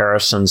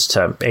comparisons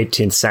to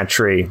 18th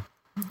century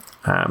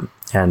and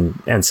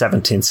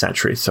 17th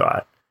century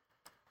thought.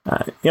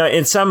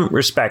 In some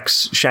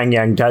respects, Shang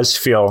Yang does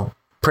feel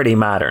pretty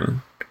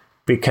modern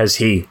because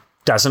he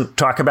doesn't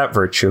talk about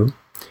virtue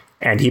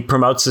and he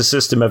promotes a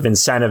system of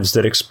incentives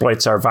that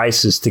exploits our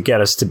vices to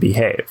get us to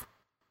behave.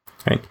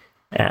 Right?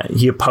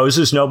 He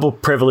opposes noble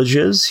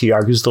privileges. He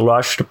argues the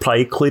law should apply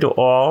equally to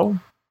all.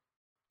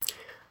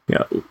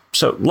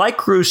 So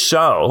like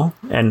Rousseau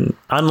and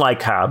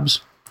unlike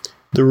Hobbes,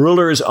 the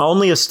ruler is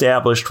only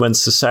established when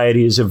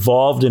society is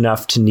evolved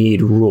enough to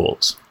need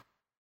rules.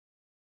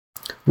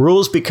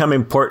 Rules become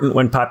important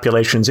when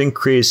populations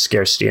increase,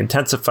 scarcity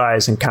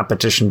intensifies, and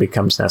competition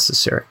becomes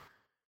necessary.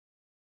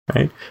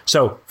 Right?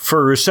 So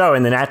for Rousseau,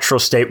 in the natural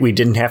state, we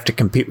didn't have to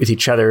compete with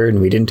each other, and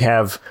we didn't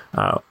have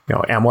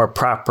amor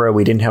propria.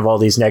 We didn't have all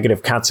these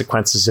negative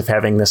consequences of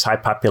having this high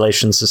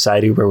population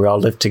society where we all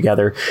live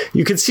together.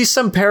 You can see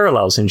some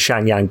parallels in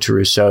Shang Yang to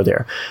Rousseau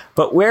there.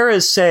 But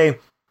whereas, say,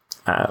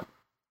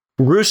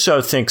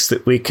 Rousseau thinks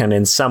that we can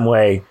in some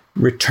way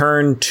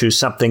return to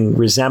something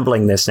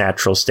resembling this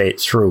natural state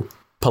through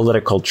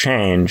political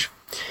change,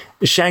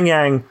 Shang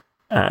Yang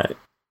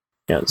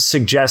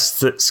suggests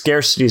that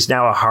scarcity is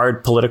now a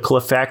hard political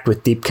effect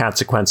with deep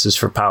consequences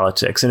for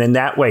politics. And in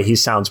that way, he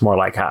sounds more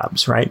like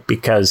Hobbes, right?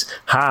 Because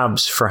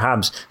for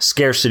Hobbes,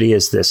 scarcity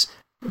is this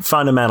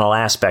fundamental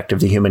aspect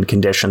of the human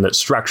condition that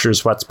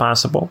structures what's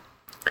possible.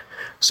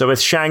 So with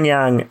Shang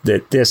Yang,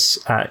 this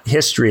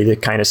history, the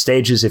kind of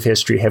stages of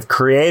history, have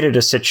created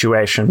a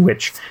situation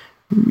which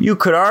you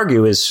could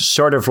argue is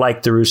sort of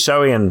like the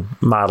Rousseauian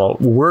model,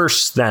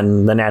 worse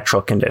than the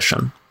natural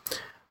condition.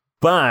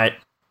 But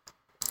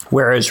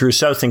whereas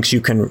Rousseau thinks you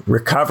can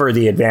recover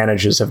the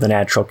advantages of the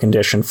natural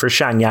condition, for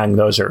Shang Yang,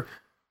 those are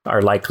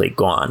likely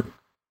gone,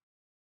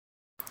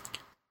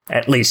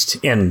 at least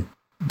in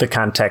the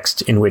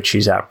context in which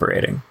he's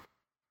operating.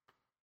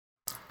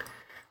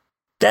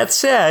 That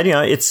said,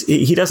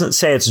 he doesn't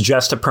say it's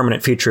just a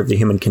permanent feature of the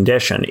human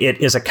condition.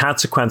 It is a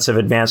consequence of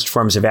advanced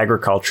forms of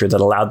agriculture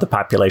that allowed the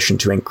population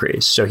to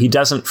increase. So he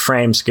doesn't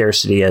frame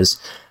scarcity as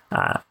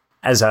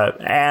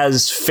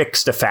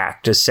fixed a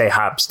fact as, say,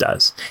 Hobbes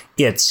does.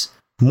 It's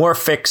more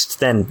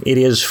fixed than it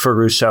is for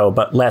Rousseau,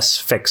 but less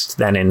fixed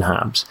than in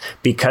Hobbes,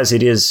 because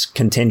it is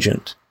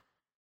contingent.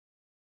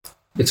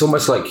 It's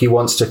almost like he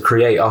wants to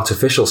create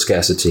artificial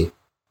scarcity.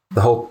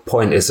 The whole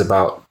point is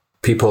about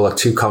people are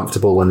too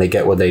comfortable when they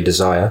get what they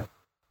desire,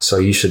 so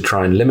you should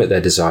try and limit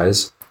their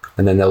desires,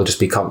 and then they'll just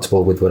be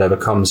comfortable with whatever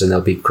comes, and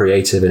they'll be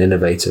creative and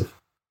innovative.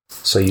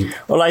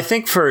 Well, I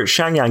think for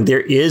Shang Yang,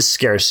 there is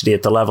scarcity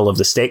at the level of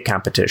the state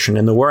competition.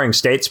 In the Warring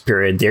States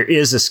period, there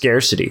is a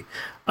scarcity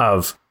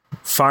of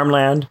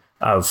farmland,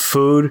 of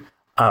food,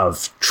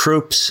 of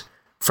troops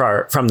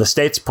from the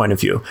state's point of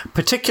view.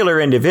 Particular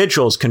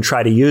individuals can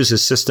try to use a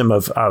system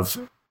of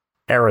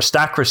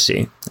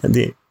aristocracy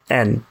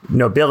and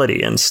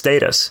nobility and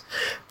status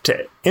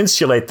to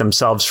insulate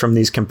themselves from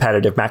these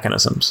competitive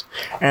mechanisms.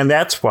 And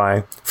that's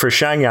why, for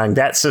Shang Yang,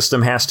 that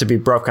system has to be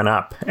broken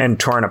up and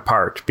torn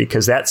apart,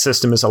 because that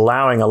system is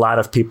allowing a lot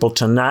of people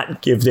to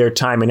not give their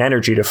time and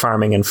energy to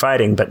farming and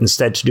fighting, but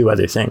instead to do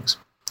other things.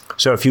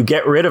 So if you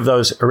get rid of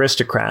those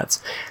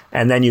aristocrats,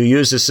 and then you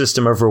use a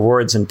system of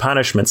rewards and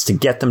punishments to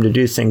get them to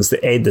do things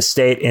that aid the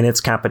state in its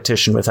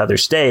competition with other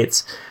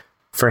states,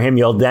 for him,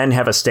 you'll then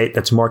have a state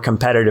that's more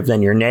competitive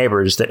than your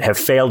neighbors that have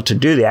failed to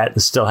do that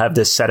and still have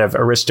this set of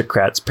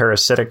aristocrats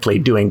parasitically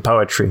doing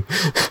poetry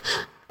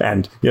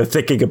and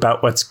thinking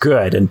about what's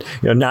good and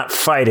not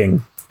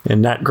fighting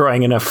and not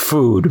growing enough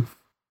food.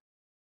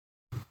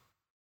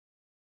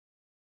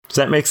 Does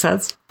that make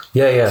sense?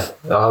 Yeah.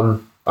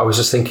 I was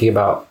just thinking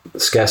about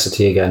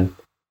scarcity again.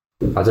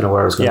 I don't know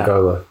where I was going to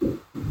go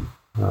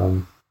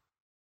though.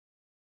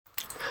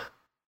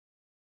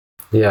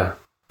 Yeah.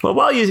 Well,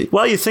 while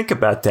you think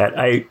about that,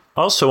 I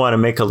also want to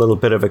make a little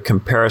bit of a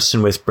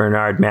comparison with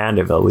Bernard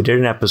Mandeville. We did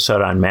an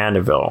episode on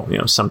Mandeville,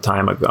 some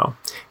time ago.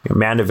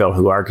 Mandeville,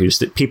 who argues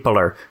that people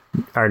are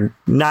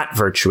not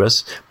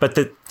virtuous, but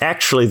that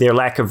actually their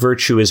lack of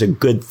virtue is a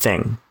good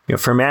thing.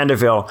 For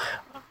Mandeville,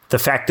 the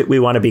fact that we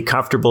want to be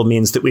comfortable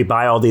means that we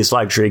buy all these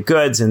luxury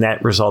goods, and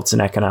that results in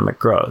economic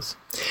growth.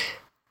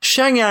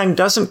 Shang Yang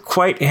doesn't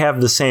quite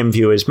have the same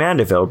view as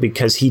Mandeville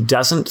because he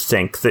doesn't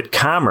think that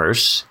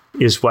commerce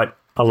is what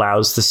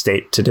allows the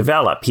state to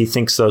develop. He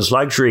thinks those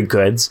luxury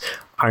goods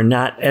are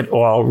not at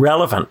all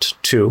relevant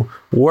to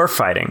war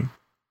fighting.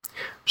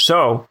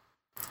 So,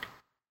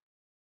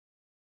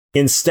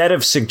 instead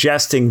of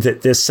suggesting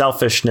that this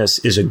selfishness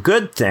is a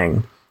good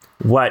thing,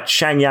 what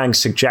Shang Yang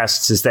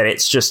suggests is that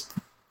it's just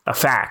a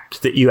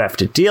fact that you have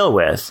to deal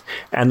with.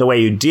 And the way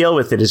you deal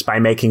with it is by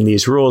making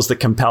these rules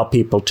that compel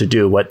people to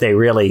do what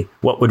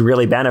would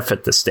really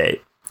benefit the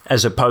state,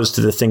 as opposed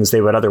to the things they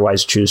would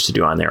otherwise choose to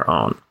do on their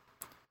own.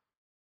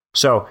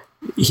 So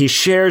he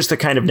shares the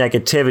kind of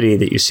negativity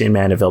that you see in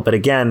Mandeville. But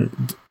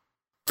again,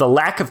 the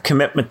lack of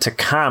commitment to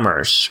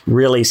commerce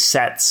really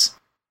sets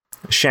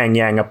Shang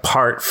Yang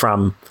apart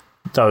from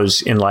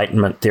those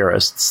Enlightenment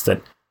theorists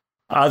that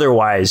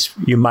otherwise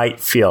you might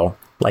feel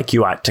like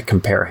you ought to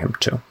compare him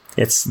to.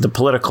 It's the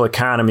political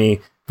economy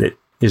that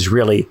is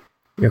really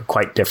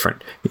quite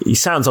different. He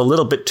sounds a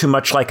little bit too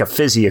much like a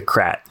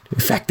physiocrat,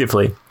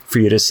 effectively, for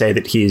you to say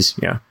that he's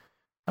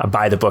a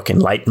by-the-book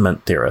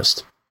Enlightenment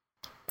theorist.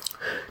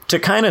 To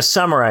kind of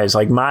summarize,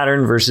 like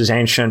modern versus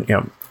ancient,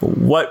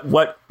 what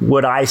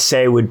would I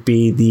say would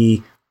be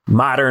the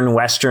modern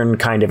Western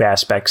kind of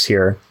aspects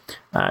here?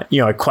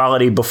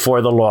 Equality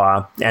before the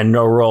law and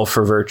no role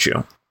for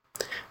virtue.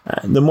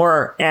 The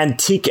more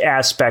antique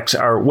aspects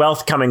are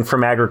wealth coming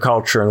from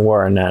agriculture and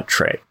war and not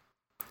trade.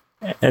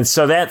 And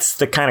so that's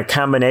the kind of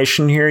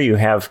combination here. You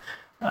have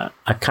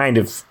a kind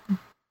of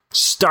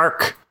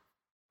stark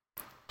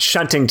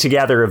shunting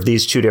together of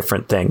these two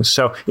different things.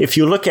 So if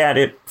you look at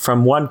it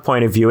from one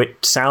point of view,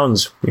 it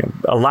sounds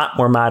a lot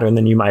more modern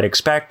than you might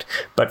expect.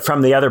 But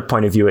from the other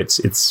point of view,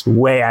 it's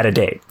way out of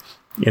date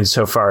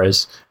insofar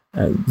as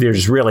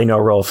there's really no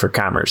role for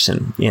commerce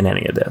in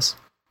any of this.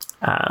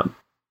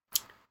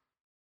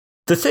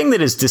 The thing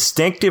that is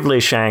distinctively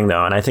Shang,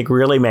 though, and I think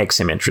really makes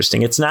him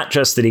interesting, it's not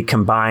just that he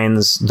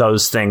combines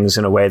those things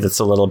in a way that's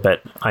a little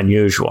bit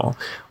unusual.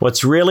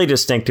 What's really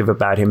distinctive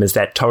about him is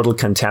that total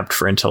contempt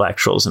for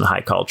intellectuals and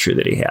high culture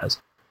that he has.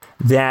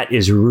 That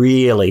is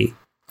really,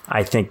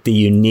 I think, the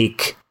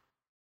unique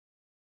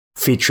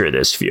feature of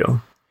this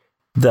view.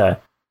 The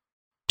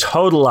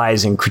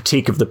totalizing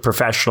critique of the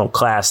professional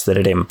class that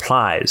it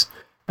implies.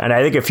 And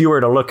I think if you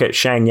were to look at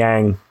Shang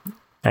Yang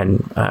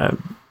and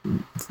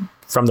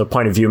from the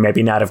point of view,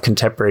 maybe not of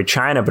contemporary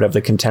China, but of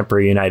the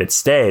contemporary United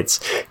States,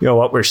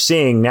 what we're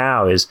seeing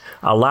now is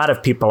a lot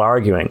of people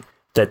arguing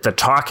that the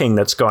talking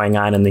that's going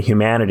on in the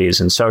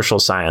humanities and social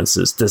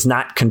sciences does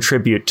not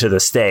contribute to the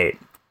state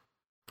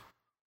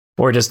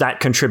or does not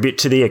contribute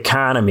to the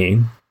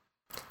economy,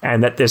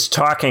 and that this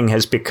talking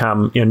has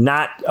become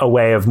not a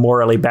way of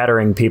morally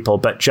bettering people,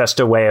 but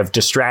just a way of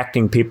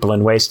distracting people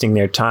and wasting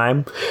their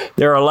time.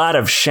 There are a lot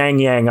of Shang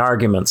Yang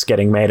arguments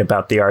getting made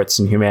about the arts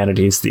and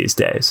humanities these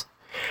days.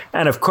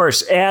 And of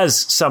course, as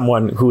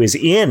someone who is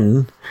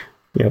in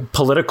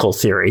political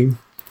theory,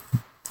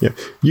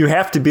 you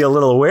have to be a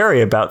little wary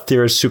about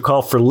theorists who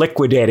call for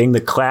liquidating the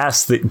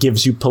class that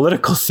gives you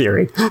political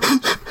theory.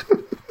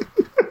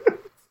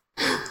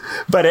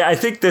 But I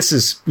think this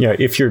is,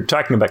 if you're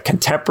talking about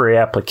contemporary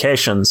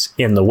applications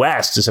in the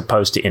West as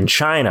opposed to in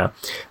China,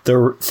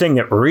 the thing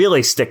that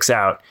really sticks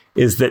out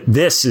is that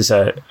this is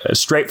a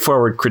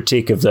straightforward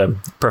critique of the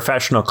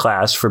professional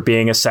class for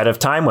being a set of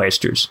time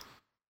wasters.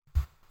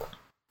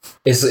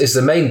 Is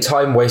the main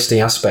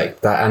time-wasting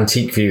aspect that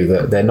antique view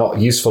that they're not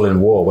useful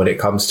in war when it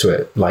comes to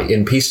it. Like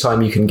in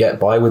peacetime, you can get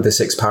by with the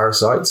 6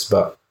 parasites,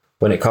 but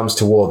when it comes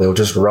to war, they'll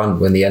just run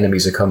when the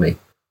enemies are coming.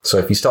 So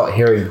if you start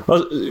hearing...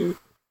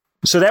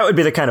 So that would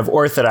be the kind of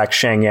orthodox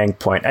Shang Yang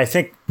point. I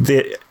think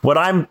what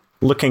I'm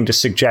looking to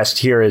suggest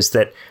here is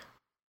that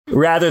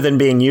rather than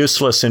being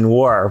useless in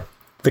war,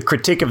 the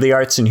critique of the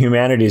arts and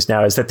humanities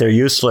now is that they're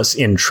useless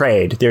in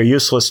trade. They're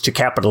useless to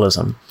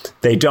capitalism.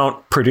 They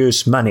don't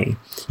produce money.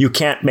 You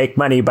can't make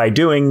money by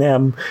doing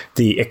them.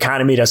 The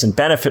economy doesn't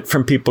benefit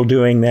from people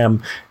doing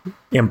them.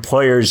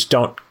 Employers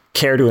don't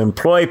care to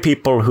employ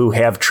people who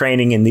have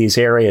training in these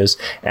areas,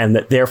 and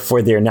that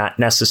therefore they're not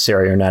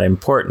necessary or not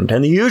important.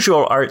 And the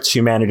usual arts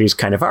humanities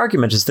kind of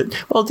argument is that,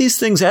 well, these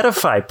things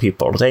edify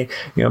people. They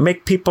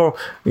make people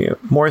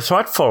more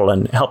thoughtful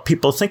and help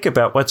people think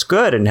about what's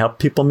good and help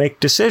people make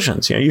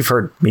decisions. You've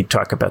heard me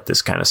talk about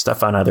this kind of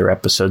stuff on other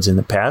episodes in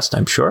the past,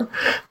 I'm sure.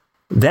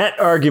 That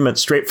argument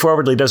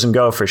straightforwardly doesn't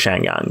go for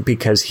Shang Yang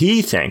because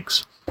he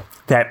thinks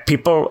that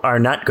people are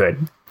not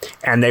good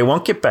and they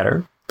won't get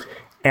better.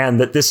 and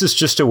that this is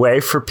just a way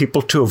for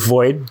people to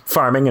avoid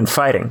farming and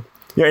fighting.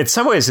 In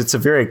some ways, it's a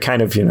very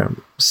kind of,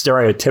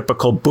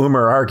 stereotypical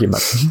boomer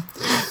argument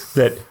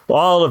that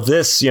all of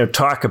this,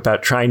 talk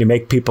about trying to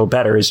make people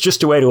better is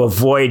just a way to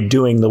avoid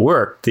doing the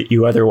work that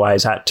you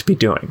otherwise ought to be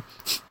doing.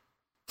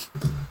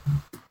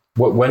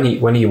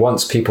 When he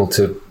wants people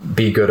to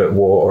be good at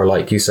war, or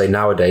like you say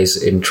nowadays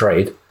in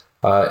trade,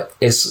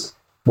 his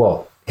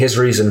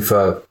reason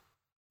for,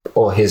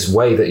 or his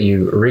way that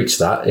you reach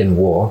that in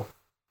war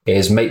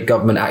is make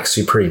government act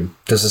supreme.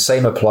 Does the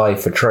same apply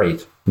for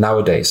trade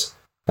nowadays?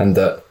 And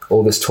that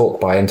all this talk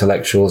by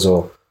intellectuals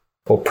or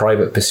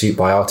private pursuit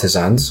by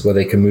artisans, where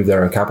they can move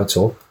their own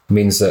capital,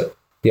 means that,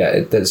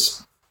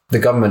 the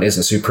government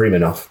isn't supreme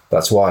enough.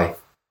 That's why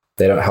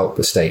they don't help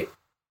the state.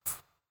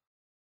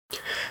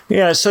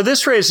 Yeah, so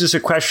this raises a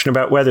question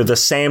about whether the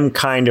same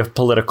kind of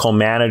political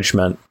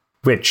management,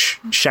 which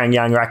Shang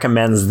Yang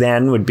recommends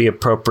then, would be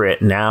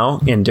appropriate now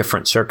in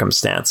different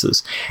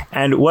circumstances.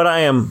 And what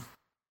I am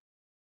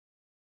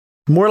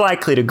more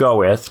likely to go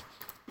with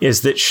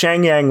is that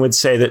Shang Yang would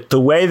say that the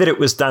way that it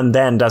was done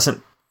then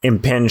doesn't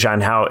impinge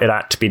on how it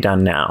ought to be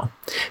done now.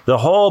 The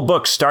whole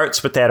book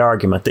starts with that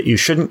argument that you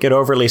shouldn't get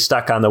overly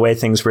stuck on the way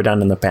things were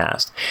done in the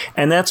past.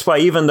 And that's why,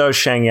 even though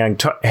Shang Yang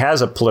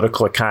has a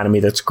political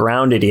economy that's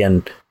grounded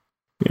in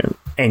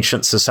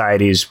ancient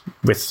societies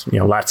with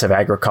lots of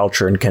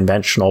agriculture and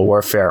conventional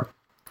warfare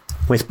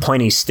with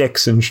pointy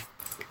sticks and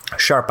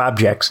sharp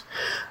objects,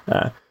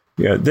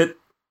 that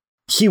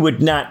he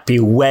would not be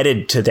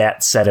wedded to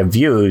that set of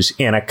views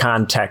in a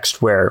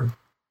context where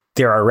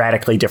there are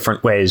radically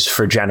different ways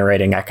for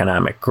generating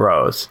economic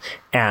growth,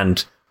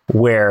 and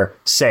where,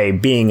 say,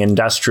 being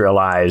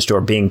industrialized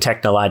or being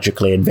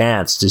technologically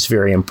advanced is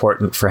very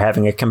important for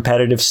having a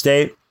competitive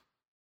state.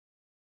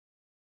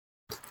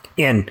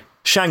 In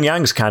Shang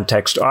Yang's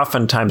context,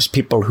 oftentimes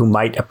people who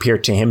might appear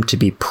to him to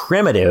be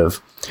primitive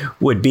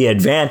would be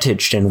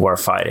advantaged in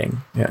warfighting.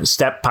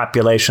 Steppe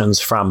populations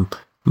from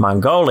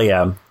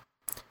Mongolia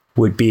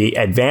would be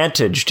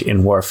advantaged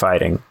in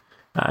warfighting,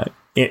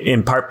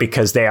 in part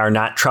because they are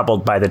not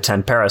troubled by the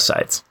 10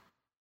 parasites.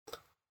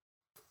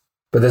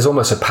 But there's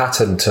almost a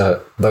pattern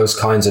to those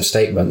kinds of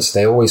statements.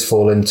 They always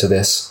fall into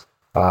this,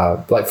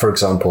 like, for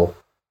example,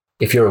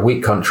 if you're a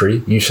weak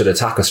country, you should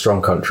attack a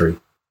strong country,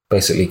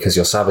 basically because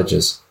you're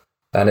savages.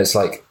 And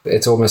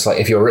it's almost like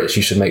if you're rich,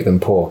 you should make them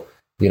poor.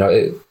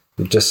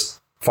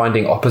 Just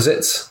finding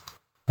opposites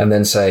and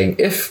then saying,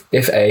 if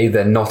A,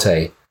 then not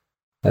A.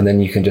 And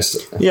then you can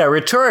just... Yeah,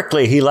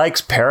 rhetorically, he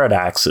likes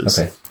paradoxes.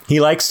 Okay. He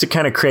likes to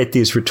kind of create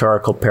these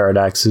rhetorical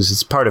paradoxes.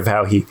 It's part of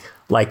how he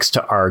likes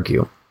to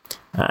argue.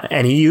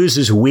 And he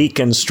uses weak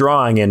and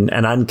strong in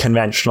an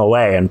unconventional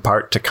way, in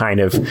part to kind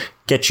of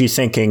get you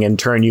thinking and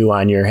turn you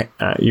on your head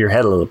a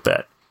little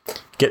bit.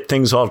 Get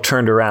things all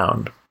turned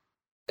around.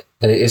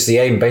 And it's the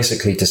aim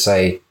basically to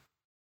say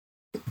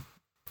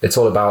it's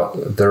all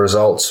about the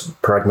results,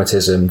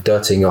 pragmatism,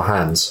 dirtying your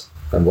hands.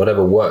 And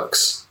whatever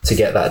works to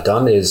get that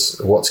done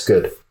is what's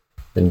good.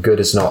 And good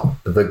is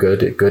not the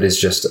good. Good is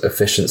just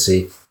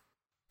efficiency.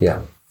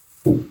 Yeah.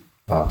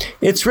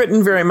 It's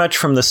written very much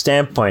from the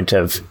standpoint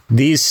of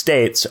these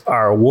states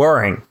are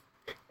warring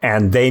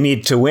and they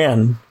need to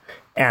win.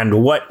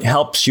 And what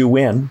helps you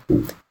win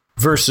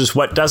versus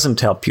what doesn't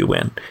help you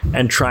win,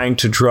 and trying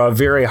to draw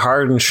very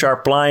hard and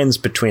sharp lines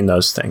between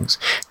those things.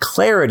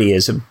 Clarity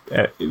is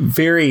a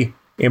very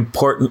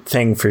important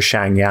thing for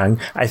Shang Yang.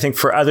 I think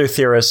for other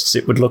theorists,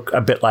 it would look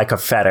a bit like a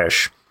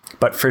fetish.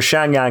 But for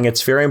Shang Yang,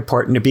 it's very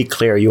important to be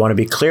clear. You want to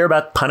be clear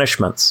about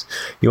punishments.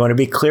 You want to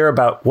be clear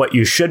about what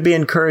you should be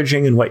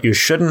encouraging and what you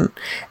shouldn't.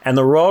 And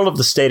the role of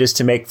the state is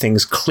to make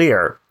things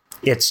clear.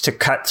 It's to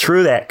cut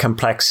through that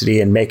complexity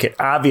and make it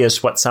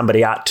obvious what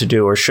somebody ought to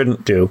do or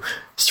shouldn't do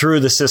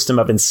through the system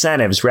of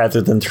incentives, rather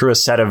than through a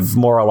set of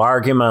moral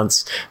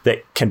arguments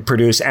that can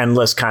produce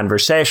endless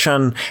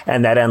conversation.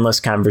 And that endless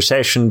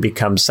conversation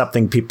becomes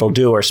something people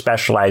do or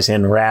specialize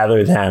in,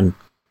 rather than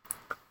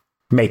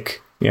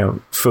make,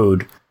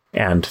 food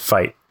and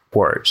fight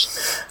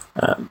wars.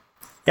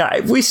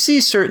 We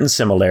see certain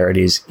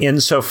similarities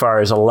insofar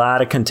as a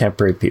lot of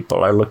contemporary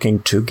people are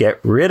looking to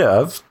get rid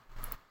of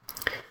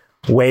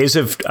ways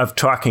of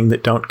talking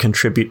that don't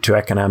contribute to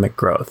economic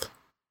growth.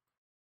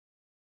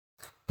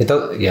 It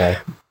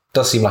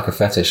does seem like a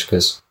fetish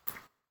because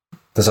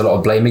there's a lot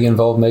of blaming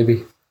involved,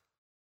 maybe.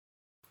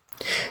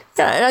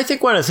 Yeah, and I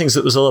think one of the things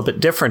that was a little bit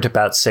different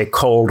about, say,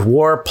 Cold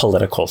War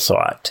political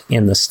thought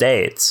in the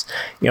States,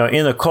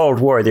 in the Cold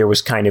War, there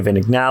was kind of an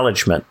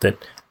acknowledgement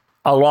that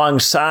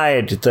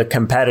alongside the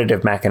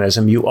competitive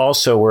mechanism, you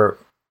also were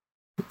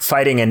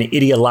fighting an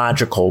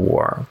ideological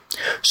war.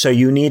 So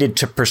you needed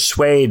to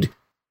persuade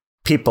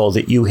people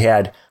that you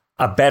had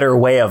a better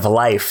way of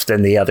life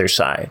than the other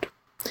side.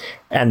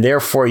 And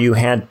therefore, you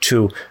had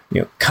to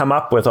come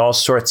up with all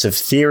sorts of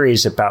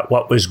theories about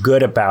what was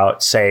good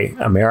about, say,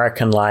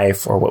 American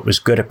life, or what was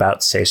good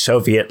about, say,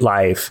 Soviet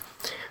life.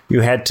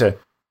 You had to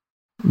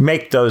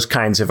make those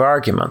kinds of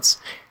arguments.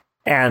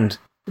 And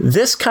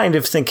this kind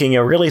of thinking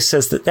really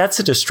says that that's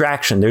a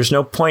distraction. There's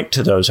no point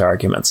to those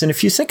arguments. And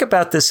if you think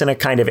about this in a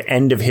kind of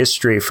end of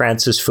history,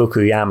 Francis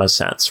Fukuyama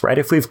sense, right?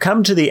 If we've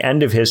come to the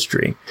end of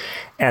history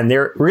and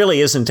there really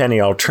isn't any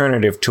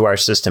alternative to our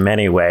system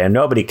anyway, and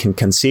nobody can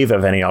conceive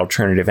of any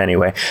alternative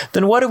anyway,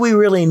 then what do we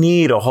really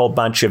need a whole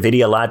bunch of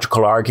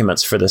ideological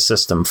arguments for the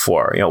system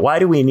for? Why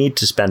do we need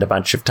to spend a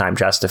bunch of time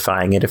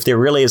justifying it if there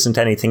really isn't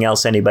anything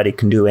else anybody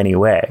can do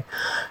anyway?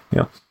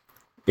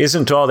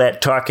 Isn't all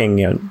that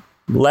talking,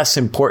 less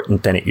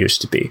important than it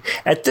used to be?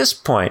 At this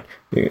point,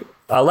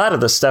 a lot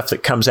of the stuff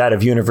that comes out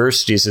of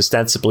universities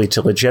ostensibly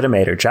to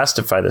legitimate or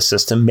justify the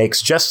system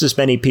makes just as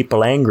many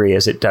people angry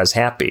as it does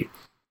happy.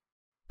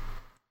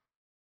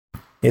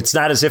 It's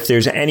not as if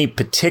there's any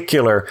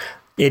particular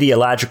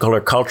ideological or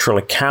cultural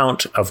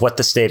account of what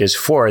the state is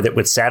for that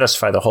would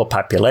satisfy the whole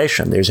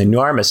population. There's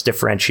enormous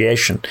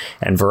differentiation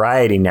and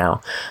variety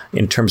now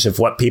in terms of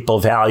what people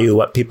value,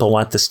 what people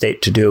want the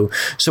state to do.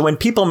 So when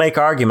people make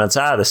arguments,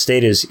 the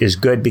state is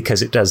good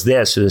because it does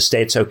this, or the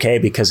state's okay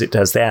because it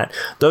does that,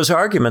 those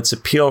arguments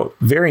appeal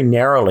very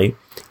narrowly,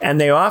 and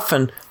they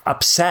often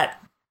upset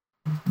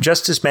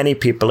just as many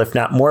people, if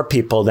not more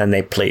people, than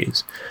they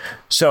please.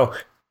 So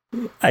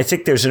I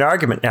think there's an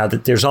argument now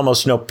that there's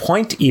almost no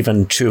point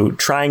even to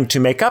trying to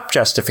make up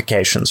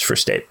justifications for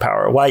state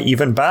power. Why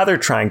even bother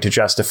trying to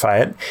justify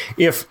it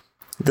if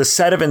the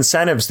set of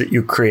incentives that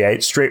you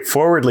create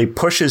straightforwardly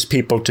pushes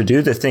people to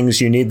do the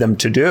things you need them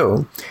to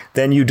do?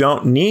 Then you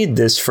don't need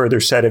this further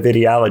set of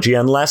ideology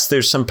unless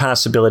there's some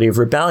possibility of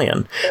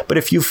rebellion. But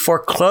if you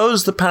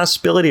foreclose the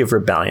possibility of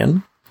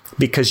rebellion,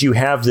 because you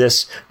have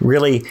this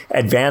really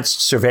advanced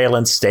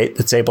surveillance state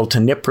that's able to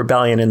nip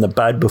rebellion in the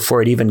bud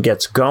before it even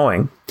gets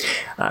going,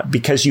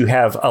 because you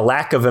have a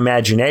lack of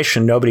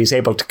imagination, nobody's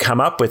able to come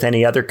up with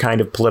any other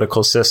kind of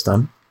political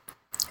system.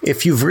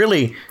 If you've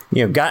really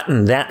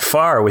gotten that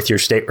far with your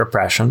state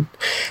repression,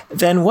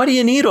 then what do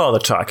you need all the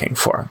talking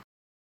for?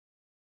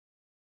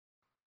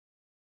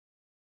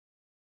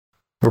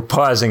 We're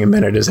pausing a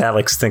minute as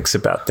Alex thinks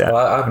about that.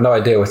 Well, I have no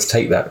idea where to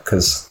take that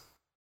because,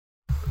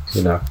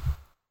 yeah.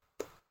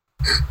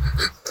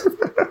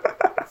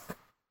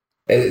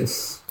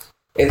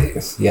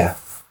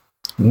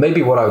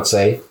 Maybe what I would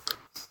say,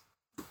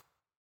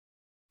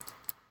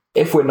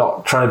 if we're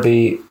not trying to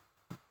be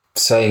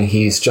saying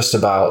he's just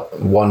about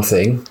one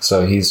thing,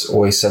 so he's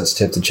always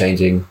sensitive to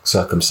changing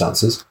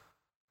circumstances,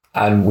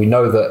 and we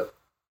know that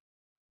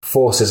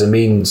force is a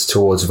means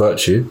towards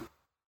virtue,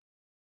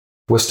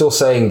 we're still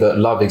saying that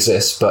love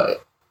exists,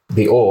 but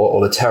the awe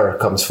or the terror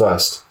comes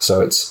first. So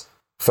it's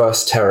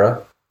first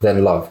terror,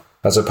 then love,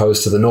 as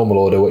opposed to the normal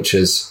order, which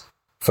is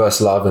first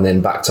love and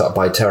then backed up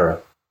by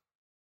terror.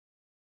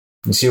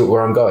 You see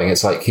where I'm going?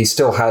 It's like he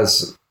still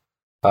has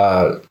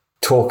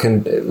talk,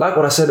 and like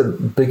what I said at the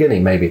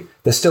beginning, maybe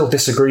there's still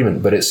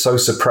disagreement, but it's so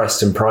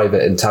suppressed and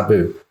private and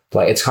taboo.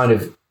 Like it's kind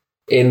of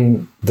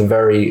in the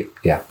very,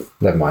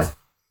 never mind.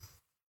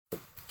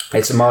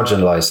 It's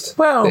marginalized.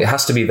 Well, it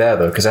has to be there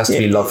though, because it has to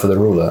be love for the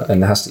ruler,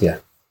 and it has to,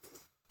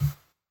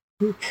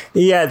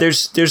 Yeah,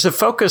 there's a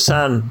focus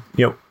on,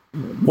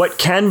 what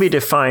can be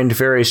defined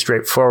very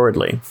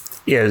straightforwardly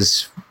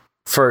is,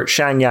 for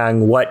Shang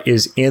Yang, what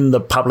is in the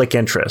public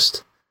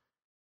interest.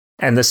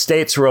 And the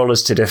state's role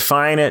is to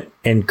define it,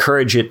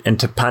 encourage it, and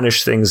to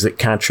punish things that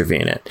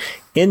contravene it.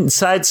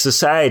 Inside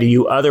society,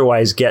 you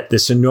otherwise get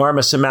this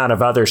enormous amount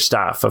of other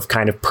stuff, of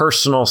kind of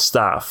personal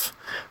stuff,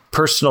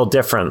 personal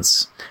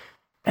difference.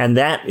 And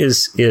that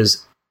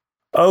is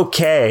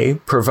okay,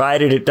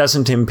 provided it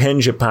doesn't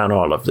impinge upon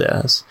all of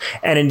this.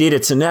 And indeed,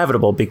 it's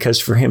inevitable, because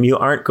for him, you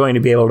aren't going to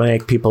be able to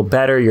make people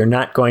better. You're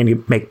not going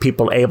to make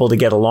people able to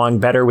get along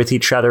better with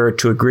each other or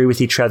to agree with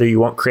each other.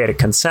 You won't create a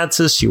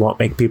consensus. You won't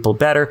make people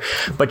better.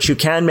 But you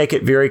can make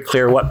it very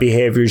clear what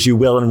behaviors you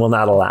will and will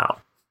not allow.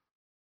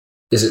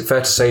 Is it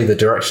fair to say the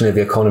direction of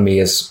the economy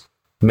is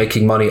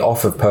making money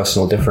off of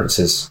personal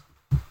differences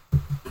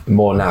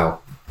more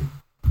now,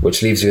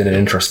 which leaves you in an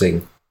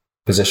interesting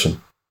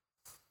position?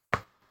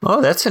 Oh,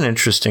 that's an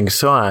interesting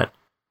thought.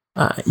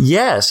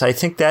 Yes, I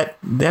think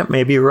that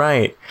may be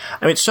right.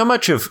 I mean, so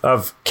much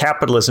of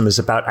capitalism is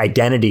about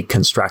identity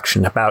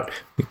construction, about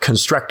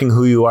constructing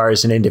who you are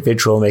as an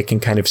individual, making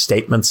kind of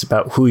statements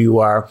about who you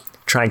are,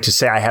 trying to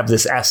say, I have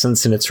this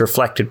essence and it's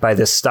reflected by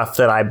this stuff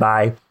that I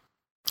buy.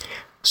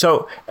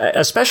 So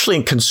especially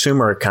in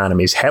consumer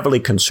economies, heavily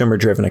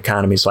consumer-driven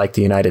economies like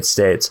the United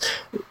States,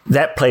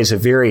 that plays a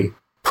very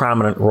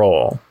prominent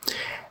role.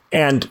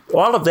 And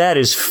all of that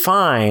is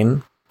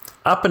fine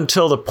up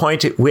until the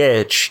point at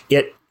which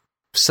it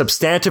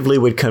substantively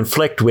would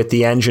conflict with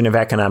the engine of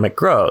economic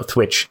growth,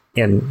 which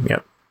in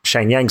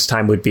Shang Yang's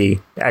time would be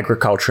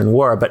agriculture and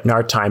war, but in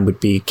our time would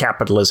be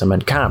capitalism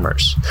and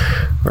commerce,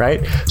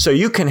 right? So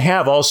you can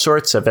have all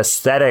sorts of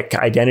aesthetic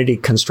identity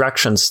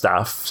construction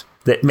stuff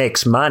that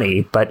makes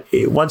money, but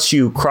once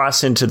you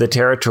cross into the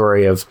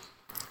territory of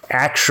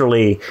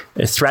actually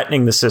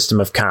threatening the system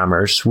of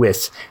commerce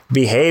with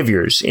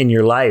behaviors in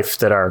your life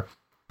that are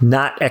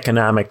not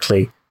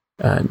economically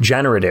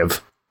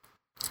generative,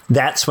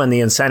 that's when the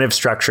incentive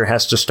structure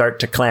has to start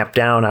to clamp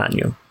down on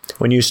you.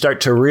 when you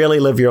start to really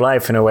live your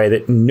life in a way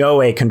that no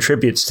way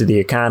contributes to the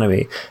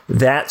economy,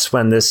 that's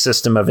when this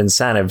system of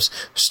incentives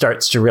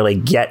starts to really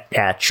get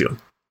at you.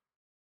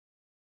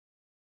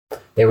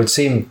 It would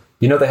seem,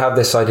 they have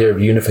this idea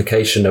of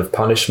unification of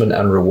punishment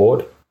and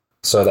reward,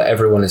 so that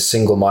everyone is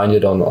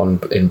single-minded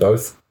in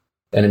both.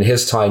 And in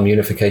his time,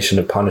 unification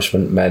of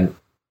punishment meant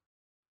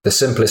the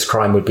simplest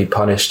crime would be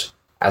punished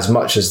as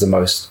much as the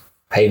most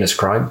heinous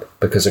crime,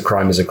 because a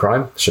crime is a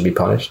crime, should be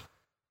punished.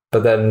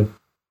 But then,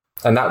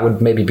 and that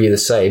would maybe be the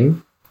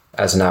same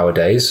as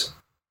nowadays.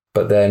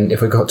 But then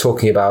if we're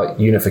talking about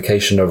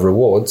unification of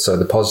reward, so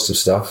the positive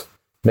stuff,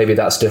 maybe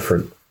that's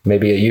different.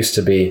 Maybe it used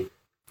to be,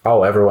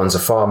 everyone's a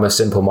farmer,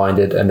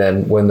 simple-minded, and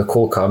then when the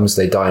call comes,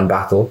 they die in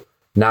battle.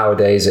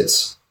 Nowadays,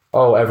 it's,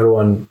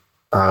 everyone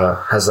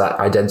has that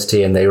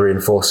identity and they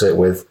reinforce it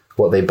with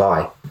what they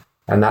buy.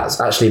 And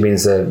that actually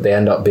means that they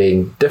end up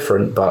being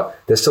different, but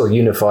they're still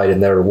unified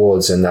in their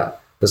rewards, in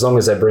that as long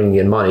as they're bringing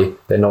in money,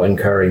 they're not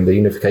incurring the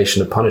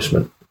unification of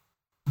punishment.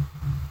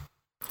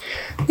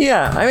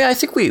 Yeah, I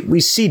think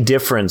we see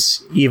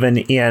difference even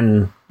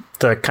in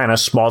the kind of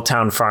small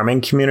town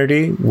farming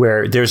community,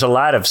 where there's a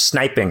lot of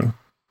sniping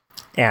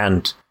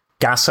and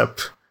gossip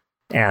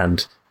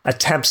and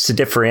attempts to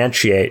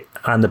differentiate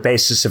on the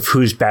basis of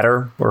who's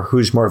better or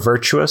who's more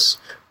virtuous,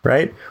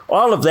 right?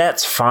 All of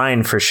that's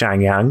fine for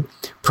Shang Yang,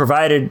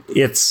 provided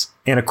it's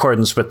in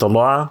accordance with the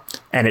law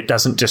and it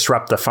doesn't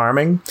disrupt the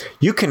farming.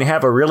 You can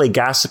have a really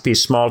gossipy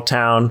small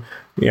town,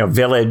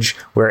 village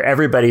where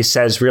everybody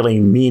says really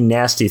mean,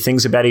 nasty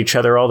things about each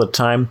other all the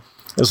time,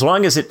 as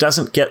long as it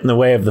doesn't get in the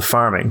way of the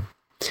farming.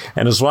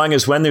 And as long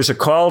as when there's a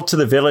call to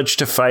the village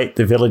to fight,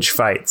 the village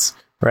fights,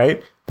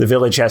 right? The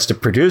village has to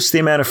produce the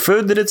amount of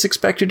food that it's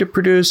expected to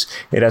produce.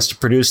 It has to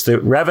produce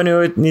the revenue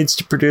it needs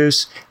to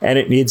produce, and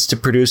it needs to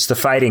produce the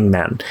fighting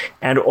men.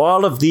 And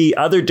all of the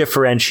other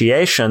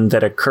differentiation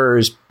that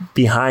occurs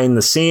behind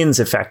the scenes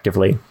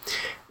effectively,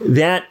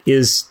 that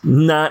is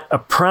not a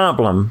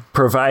problem,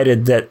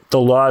 provided that the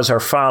laws are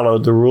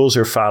followed, the rules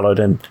are followed,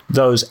 and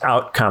those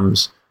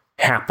outcomes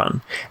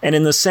happen. And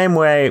in the same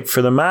way,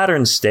 for the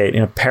modern state,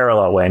 in a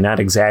parallel way, not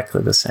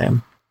exactly the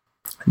same,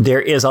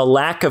 there is a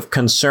lack of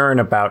concern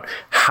about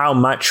how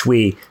much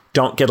we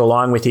don't get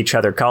along with each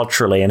other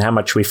culturally and how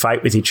much we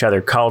fight with each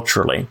other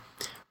culturally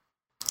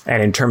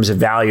and in terms of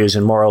values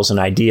and morals and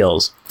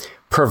ideals,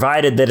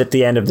 provided that at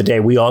the end of the day,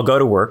 we all go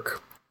to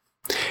work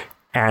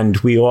and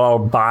we all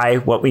buy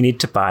what we need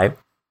to buy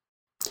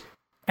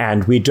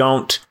and we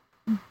don't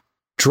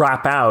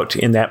drop out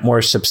in that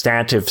more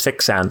substantive,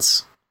 thick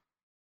sense.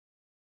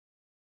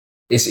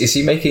 Is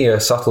he making a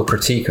subtle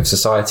critique of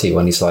society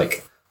when he's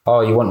like,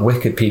 you want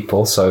wicked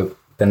people, so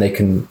then they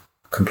can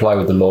comply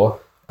with the law.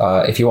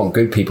 If you want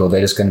good people,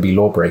 they're just going to be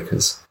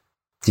lawbreakers.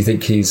 Do you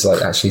think he's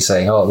like actually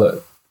saying,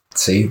 look,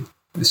 see,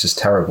 it's just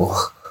terrible?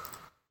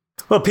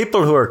 Well,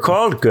 people who are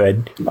called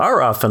good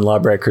are often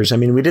lawbreakers. I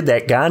mean, we did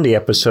that Gandhi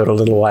episode a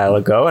little while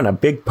ago, and a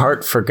big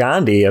part for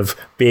Gandhi of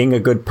being a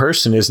good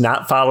person is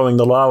not following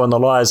the law when the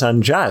law is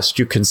unjust.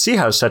 You can see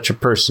how such a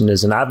person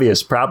is an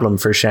obvious problem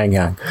for Shang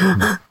Yang.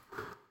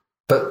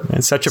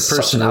 And such a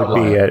person would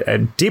be a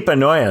deep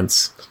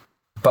annoyance.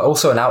 But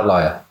also an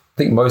outlier. I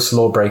think most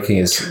law breaking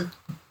is,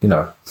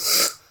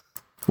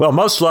 Well,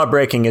 most law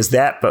breaking is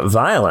that, but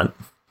violent.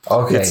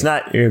 Okay. It's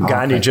not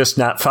Gandhi just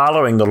not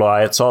following the law.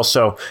 It's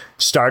also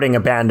starting a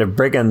band of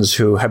brigands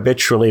who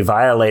habitually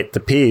violate the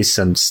peace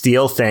and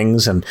steal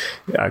things and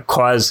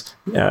cause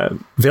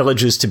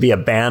villages to be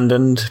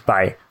abandoned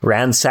by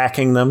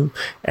ransacking them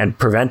and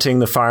preventing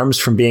the farms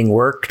from being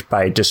worked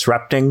by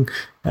disrupting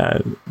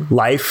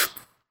life.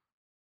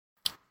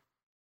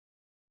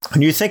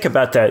 When you think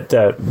about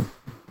the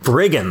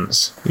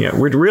brigands,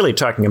 we're really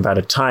talking about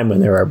a time when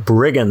there are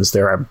brigands,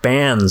 there are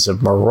bands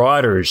of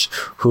marauders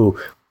who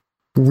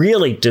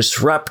really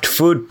disrupt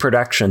food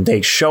production.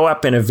 They show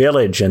up in a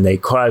village and they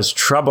cause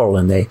trouble,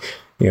 and they,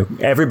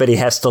 everybody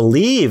has to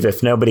leave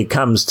if nobody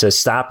comes to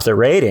stop the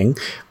raiding.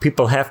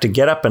 People have to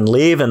get up and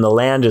leave, and the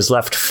land is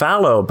left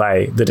fallow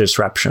by the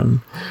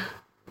disruption.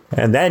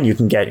 And then you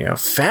can get,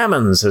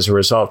 famines as a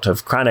result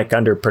of chronic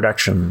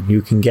underproduction.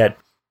 You can get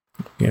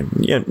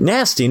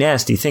nasty,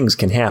 nasty things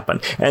can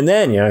happen. And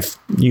then, if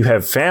you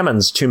have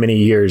famines too many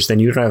years, then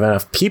you don't have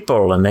enough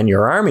people, and then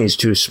your army's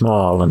too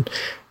small, and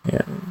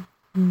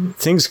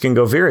things can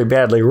go very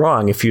badly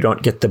wrong if you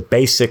don't get the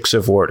basics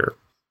of order.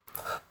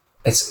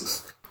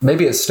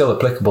 Maybe it's still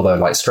applicable though,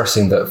 like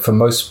stressing that for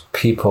most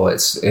people, it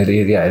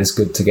is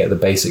good to get the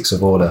basics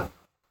of order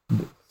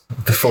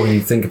before you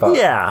think about.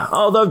 Yeah,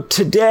 although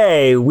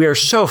today we're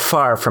so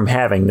far from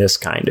having this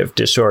kind of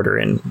disorder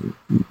in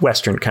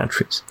Western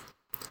countries.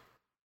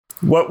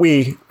 What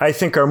we, I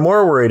think, are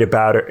more worried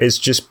about is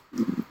just,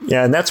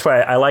 and that's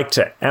why I like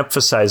to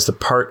emphasize the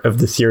part of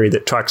the theory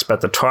that talks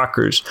about the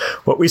talkers.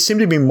 What we seem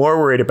to be more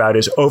worried about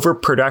is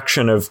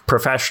overproduction of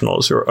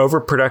professionals or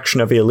overproduction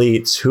of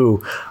elites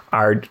who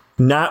are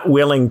not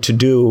willing to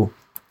do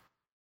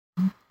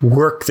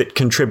work that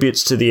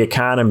contributes to the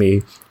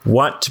economy,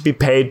 want to be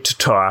paid to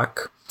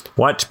talk,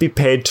 want to be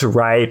paid to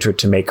write or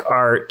to make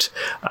art,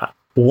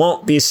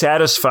 won't be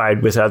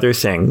satisfied with other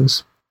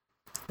things.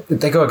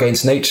 They go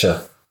against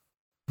nature.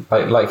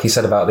 Like he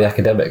said about the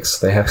academics,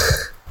 they have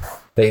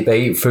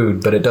they eat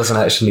food, but it doesn't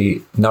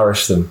actually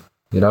nourish them.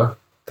 You know,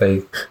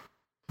 they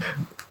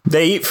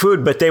eat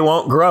food, but they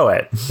won't grow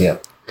it. Yeah.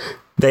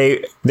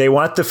 They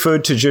want the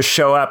food to just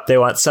show up. They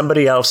want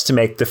somebody else to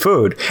make the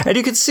food. And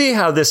you can see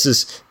how this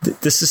is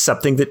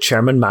something that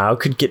Chairman Mao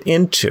could get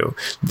into.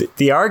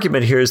 The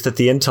argument here is that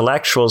the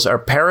intellectuals are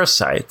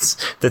parasites,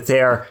 that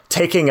they are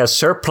taking a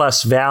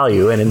surplus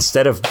value, and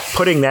instead of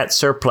putting that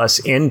surplus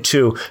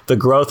into the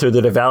growth or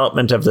the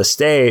development of the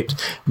state,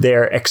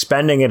 they're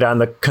expending it on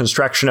the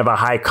construction of a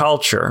high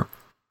culture.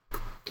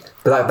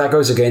 But that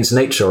goes against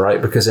nature,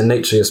 right? Because in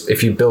nature,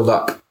 if you build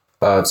up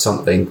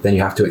something, then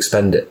you have to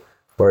expend it.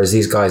 Whereas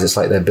these guys, it's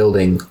like they're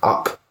building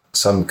up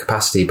some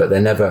capacity, but they're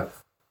never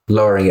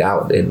lowering it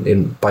out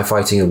by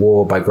fighting a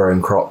war, by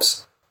growing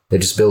crops. They're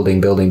just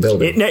building.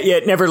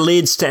 It never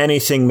leads to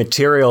anything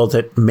material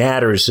that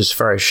matters as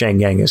far as Shang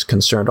Yang is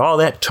concerned. All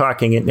that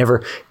talking, it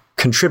never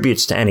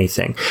contributes to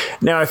anything.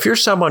 Now, if you're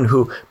someone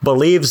who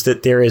believes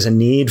that there is a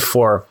need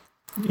for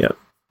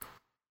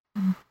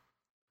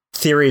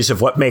theories of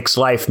what makes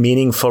life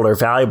meaningful or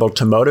valuable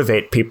to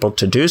motivate people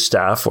to do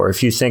stuff, or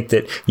if you think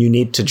that you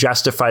need to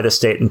justify the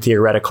state in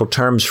theoretical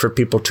terms for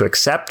people to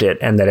accept it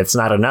and that it's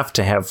not enough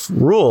to have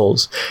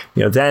rules,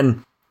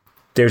 then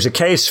there's a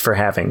case for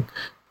having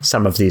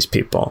some of these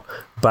people.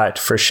 But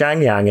for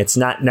Shang Yang, it's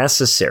not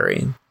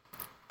necessary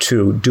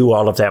to do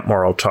all of that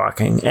moral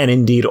talking. And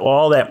indeed,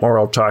 all that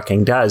moral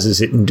talking does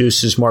is it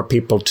induces more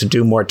people to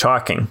do more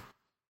talking.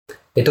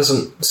 It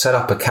doesn't set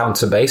up a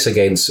counter base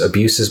against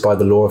abuses by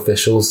the law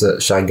officials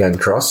that Shang Yang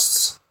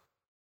trusts.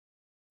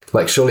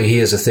 Like, surely he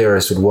as a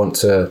theorist would want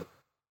to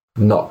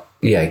not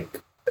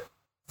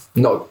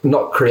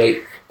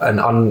create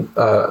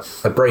a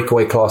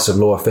breakaway class of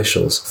law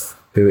officials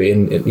who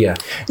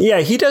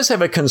he does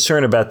have a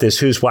concern about this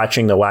who's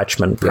watching the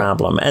watchman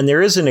problem. And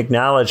there is an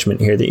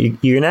acknowledgement here that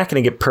you're not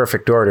going to get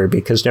perfect order,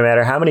 because no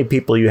matter how many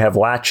people you have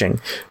watching,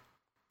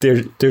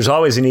 there's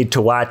always a need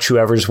to watch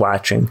whoever's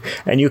watching,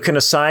 and you can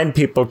assign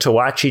people to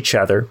watch each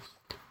other,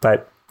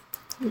 but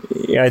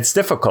it's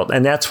difficult.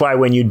 And that's why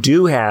when you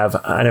do have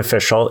an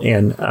official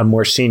in a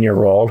more senior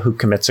role who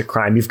commits a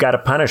crime, you've got to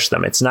punish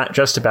them. It's not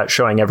just about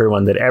showing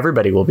everyone that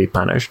everybody will be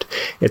punished.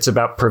 It's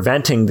about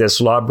preventing this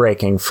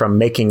lawbreaking from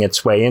making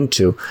its way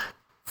into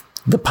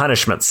the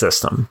punishment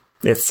system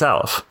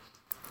itself,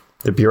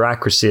 the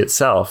bureaucracy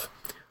itself.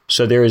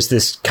 So there is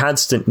this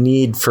constant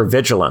need for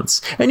vigilance.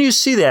 And you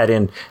see that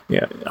in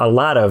a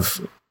lot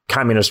of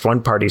communist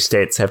one-party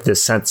states have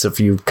this sense of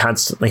you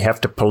constantly have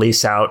to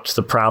police out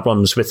the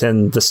problems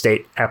within the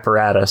state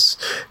apparatus.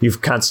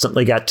 You've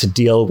constantly got to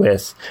deal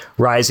with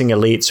rising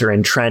elites or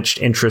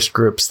entrenched interest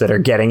groups that are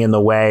getting in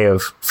the way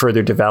of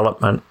further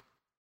development.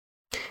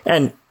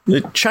 And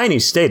the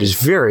Chinese state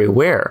is very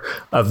aware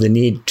of the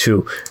need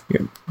to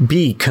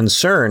be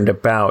concerned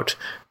about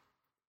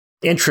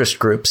interest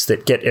groups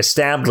that get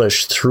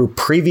established through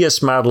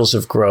previous models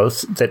of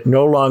growth that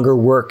no longer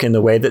work in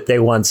the way that they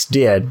once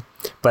did,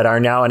 but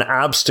are now an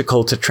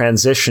obstacle to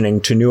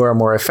transitioning to newer,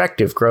 more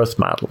effective growth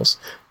models.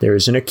 There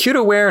is an acute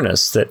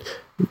awareness that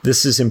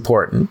this is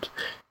important,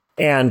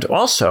 and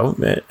also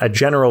a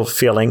general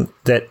feeling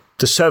that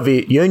the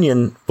Soviet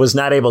Union was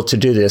not able to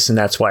do this, and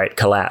that's why it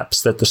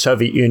collapsed, that the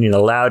Soviet Union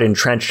allowed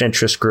entrenched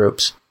interest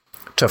groups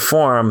to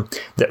form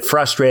that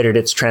frustrated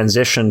its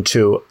transition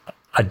to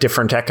a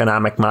different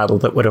economic model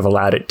that would have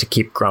allowed it to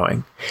keep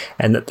growing.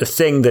 And that the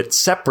thing that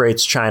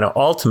separates China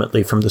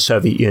ultimately from the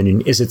Soviet Union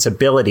is its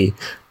ability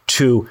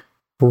to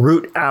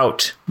root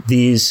out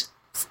these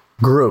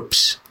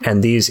groups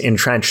and these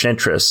entrenched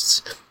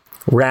interests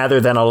rather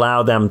than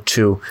allow them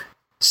to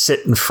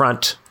sit in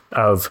front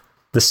of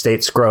the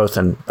state's growth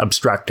and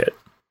obstruct it.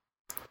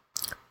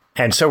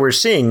 And so we're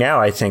seeing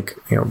now, I think,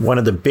 one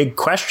of the big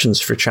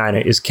questions for China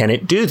is, can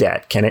it do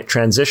that? Can it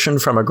transition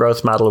from a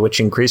growth model which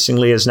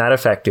increasingly is not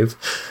effective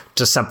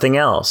to something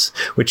else,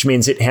 which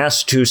means it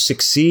has to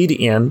succeed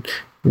in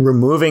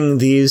removing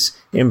these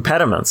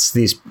impediments,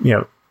 these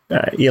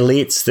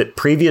elites that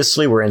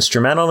previously were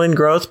instrumental in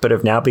growth but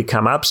have now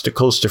become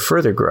obstacles to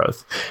further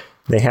growth.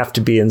 They have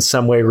to be in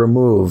some way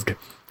removed.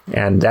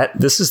 And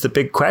this is the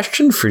big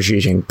question for Xi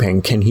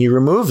Jinping. Can he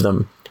remove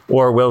them?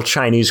 Or will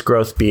Chinese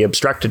growth be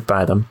obstructed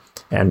by them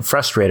and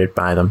frustrated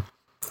by them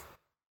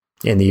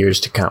in the years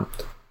to come?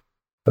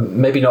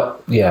 Maybe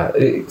not. Yeah.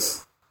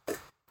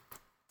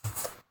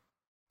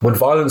 Would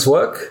violence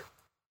work?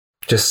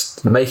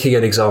 Just making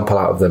an example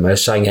out of them, as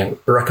Shang Yang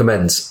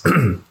recommends.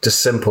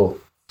 Just simple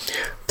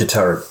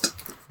deterrent.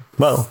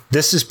 Well,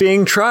 this is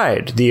being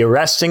tried. The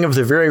arresting of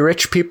the very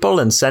rich people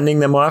and sending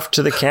them off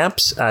to the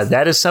camps,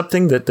 that is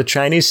something that the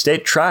Chinese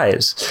state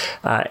tries.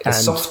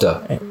 It's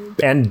softer.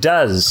 And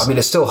does. I mean,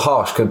 it's still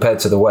harsh compared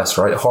to the West,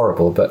 right?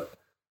 Horrible, but,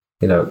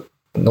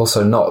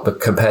 also not.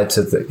 But compared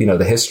to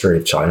the history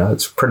of China,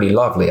 it's pretty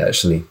lovely,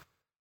 actually.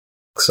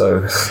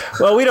 So,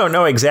 well, we don't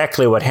know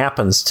exactly what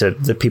happens to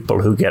the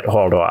people who get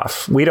hauled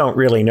off. We don't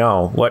really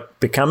know what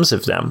becomes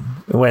of them.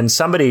 When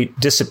somebody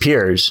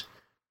disappears,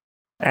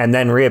 and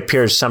then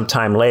reappears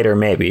sometime later,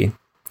 maybe,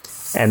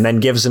 and then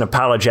gives an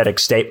apologetic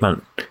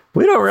statement.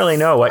 We don't really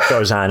know what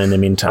goes on in the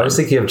meantime. I was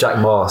thinking of Jack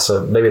Ma,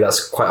 so maybe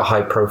that's quite a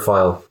high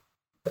profile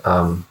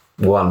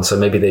one. So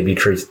maybe they'd be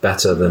treated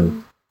better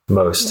than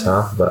most,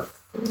 huh? But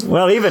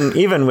well,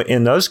 even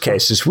in those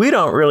cases, we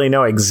don't really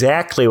know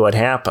exactly what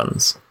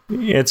happens.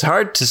 It's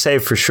hard to say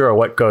for sure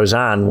what goes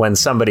on when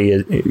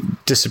somebody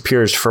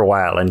disappears for a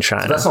while in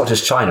China. So that's not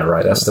just China,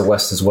 right? That's the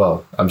West as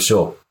well, I'm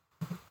sure.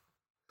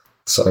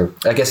 So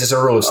I guess it's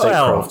a rule of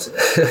statecraft.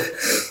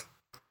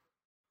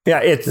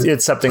 Yeah,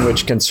 it's something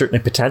which can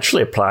certainly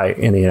potentially apply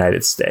in the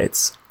United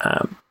States.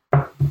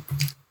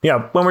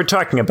 When we're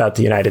talking about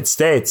the United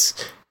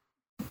States,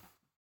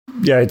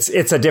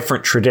 it's a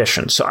different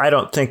tradition. So I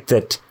don't think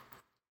that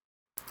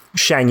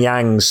Shang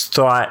Yang's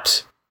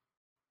thought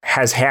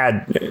has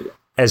had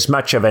as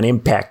much of an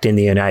impact in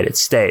the United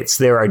States.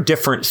 There are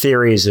different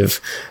theories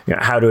of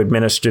how to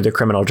administer the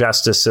criminal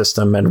justice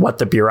system and what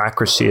the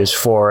bureaucracy is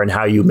for and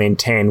how you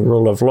maintain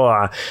rule of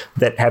law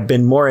that have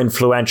been more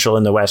influential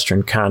in the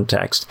Western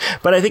context.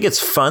 But I think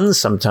it's fun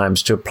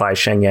sometimes to apply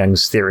Shang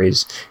Yang's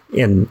theories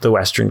in the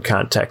Western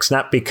context,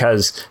 not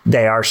because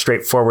they are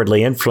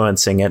straightforwardly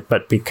influencing it,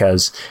 but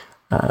because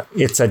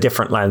it's a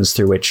different lens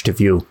through which to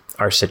view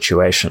our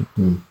situation.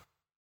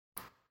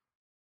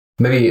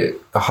 Maybe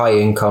a high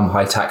income,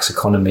 high tax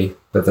economy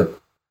with a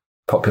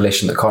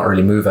population that can't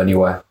really move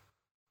anywhere.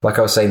 Like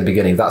I was saying in the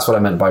beginning, that's what I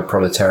meant by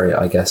proletariat,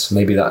 I guess.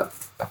 Maybe that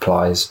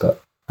applies,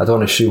 but I don't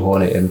want to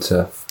shoehorn it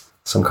into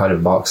some kind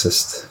of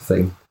Marxist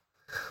thing.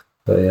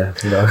 But yeah,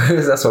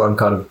 that's what I'm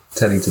kind of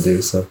tending to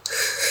do. So,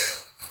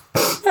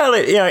 well,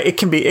 it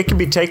can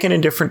be taken in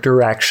different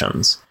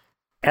directions.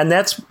 And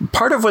that's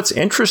part of what's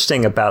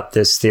interesting about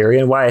this theory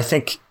and why I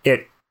think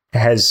it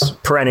has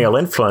perennial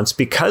influence,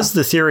 because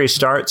the theory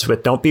starts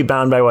with don't be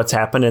bound by what's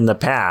happened in the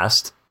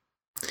past.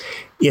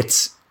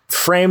 It's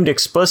framed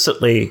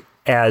explicitly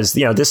as,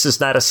 this is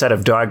not a set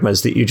of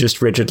dogmas that you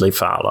just rigidly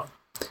follow.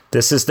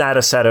 This is not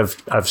a set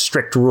of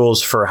strict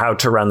rules for how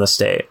to run the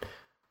state.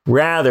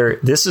 Rather,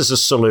 this is a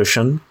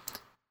solution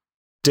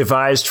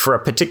devised for a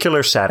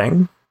particular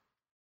setting,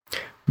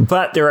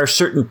 but there are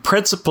certain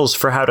principles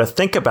for how to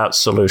think about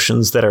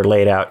solutions that are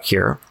laid out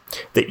here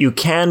that you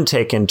can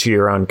take into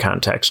your own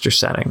context or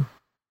setting,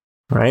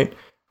 right?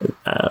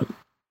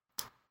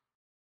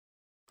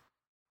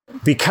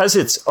 Because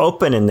it's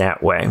open in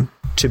that way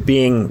to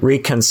being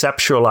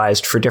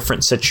reconceptualized for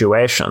different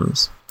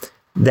situations,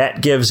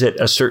 that gives it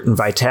a certain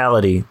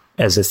vitality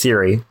as a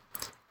theory,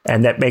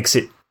 and that makes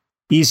it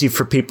easy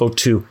for people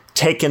to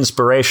take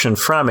inspiration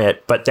from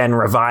it, but then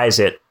revise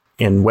it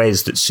in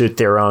ways that suit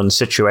their own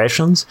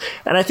situations.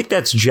 And I think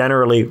that's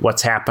generally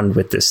what's happened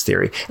with this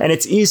theory. And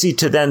it's easy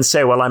to then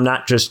say, well, I'm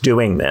not just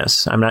doing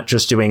this. I'm not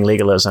just doing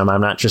legalism.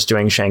 I'm not just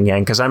doing Shang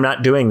Yang because I'm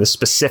not doing the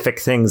specific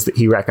things that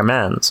he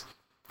recommends,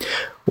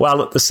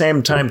 while at the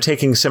same time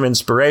taking some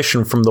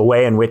inspiration from the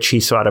way in which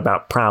he thought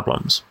about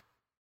problems.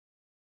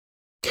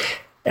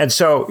 And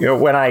so,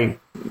 when I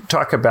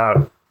talk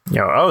about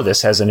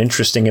this has an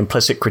interesting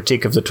implicit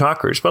critique of the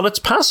talkers. Well, it's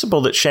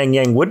possible that Shang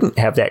Yang wouldn't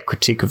have that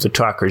critique of the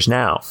talkers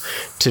now.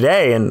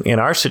 Today, in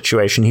our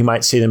situation, he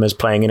might see them as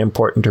playing an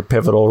important or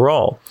pivotal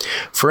role.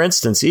 For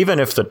instance, even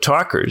if the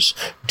talkers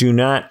do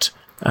not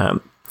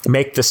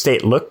make the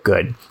state look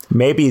good,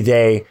 maybe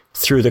they,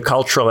 through the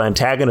cultural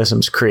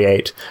antagonisms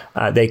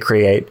they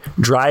create,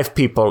 drive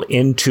people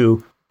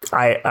into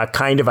a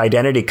kind of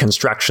identity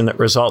construction that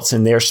results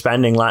in their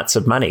spending lots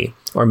of money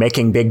or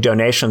making big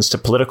donations to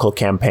political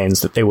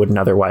campaigns that they wouldn't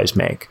otherwise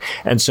make.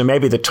 And so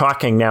maybe the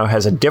talking now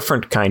has a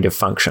different kind of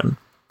function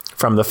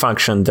from the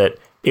function that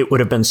it would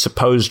have been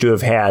supposed to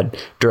have had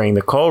during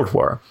the Cold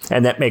War.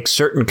 And that makes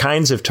certain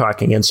kinds of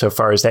talking,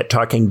 insofar as that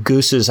talking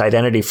gooses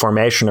identity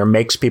formation or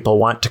makes people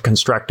want to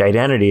construct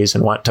identities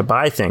and want to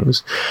buy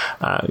things,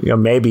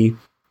 maybe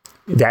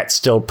that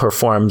still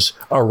performs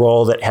a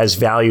role that has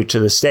value to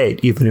the state,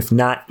 even if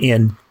not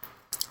in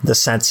the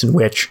sense in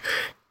which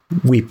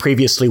we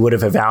previously would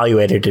have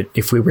evaluated it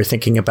if we were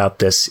thinking about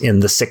this in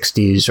the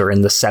 60s or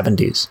in the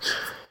 70s.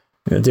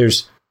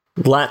 There's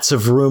lots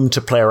of room to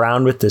play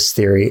around with this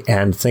theory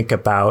and think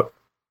about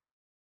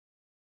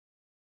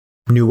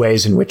new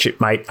ways in which it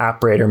might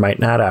operate or might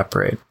not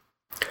operate.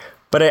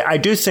 But I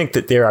do think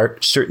that there are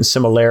certain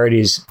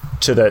similarities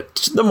to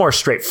the more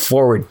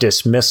straightforward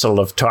dismissal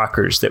of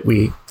talkers that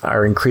we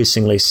are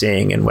increasingly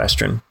seeing in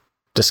Western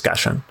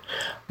discussion.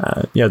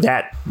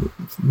 That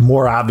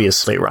more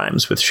obviously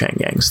rhymes with Shang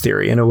Yang's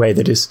theory in a way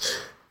that is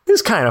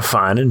kind of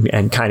fun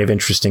and kind of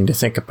interesting to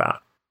think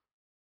about.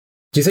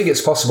 Do you think it's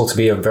possible to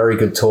be a very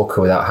good talker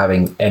without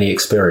having any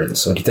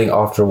experience? Or do you think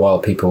after a while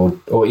people,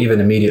 or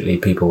even immediately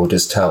people will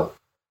just tell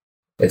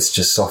it's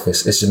just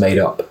sophist, it's just made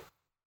up?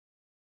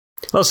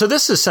 Well, so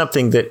this is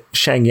something that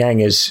Shang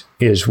Yang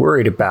is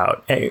worried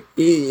about.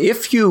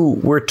 If you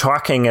were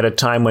talking at a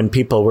time when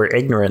people were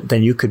ignorant,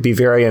 then you could be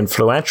very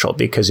influential,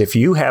 because if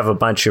you have a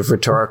bunch of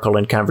rhetorical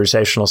and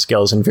conversational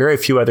skills and very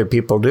few other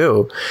people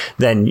do,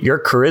 then your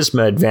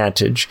charisma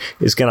advantage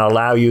is going to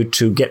allow you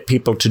to get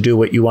people to do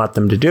what you want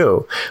them to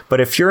do. But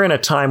if you're in a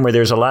time where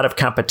there's a lot of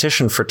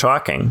competition for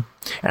talking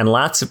and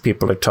lots of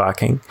people are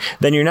talking,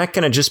 then you're not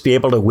going to just be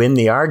able to win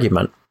the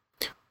argument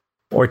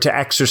or to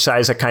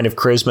exercise a kind of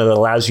charisma that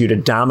allows you to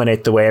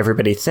dominate the way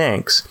everybody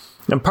thinks.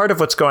 And part of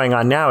what's going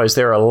on now is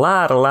there are a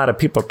lot of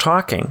people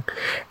talking.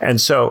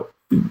 And so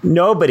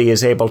nobody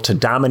is able to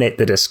dominate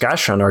the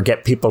discussion or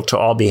get people to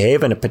all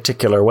behave in a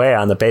particular way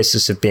on the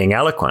basis of being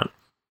eloquent.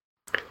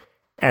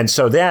 And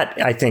so that,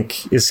 I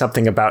think, is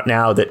something about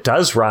now that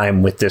does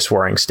rhyme with this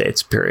Warring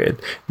States period.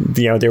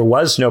 There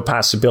was no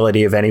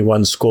possibility of any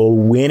one school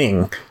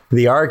winning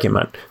the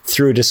argument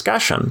through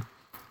discussion.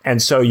 And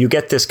so you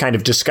get this kind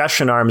of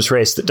discussion arms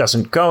race that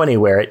doesn't go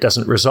anywhere. It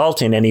doesn't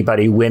result in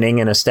anybody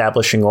winning and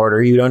establishing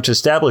order. You don't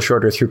establish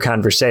order through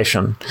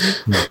conversation.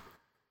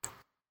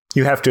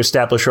 You have to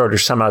establish order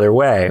some other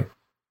way.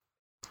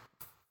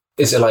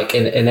 Is it like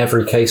in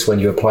every case when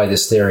you apply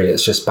this theory,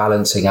 it's just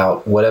balancing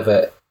out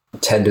whatever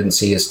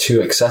tendency is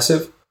too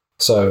excessive?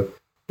 So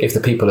if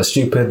the people are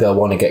stupid, they'll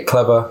want to get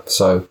clever.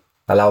 So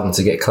allow them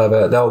to get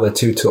clever.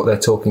 They're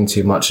talking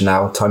too much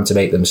now. Time to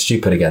make them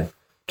stupid again.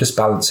 Just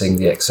balancing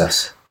the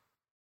excess.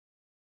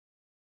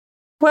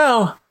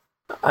 Well,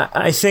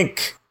 I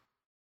think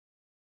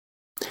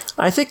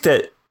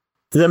that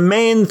the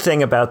main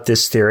thing about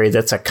this theory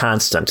that's a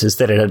constant is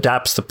that it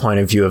adopts the point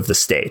of view of the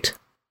state.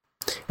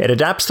 It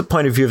adopts the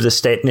point of view of the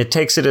state, and it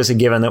takes it as a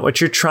given that what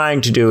you're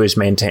trying to do is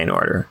maintain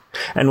order.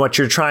 And what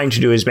you're trying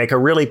to do is make a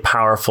really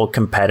powerful,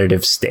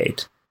 competitive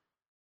state.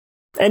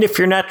 And if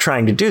you're not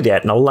trying to do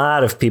that, and a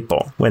lot of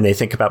people, when they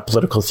think about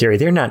political theory,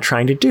 they're not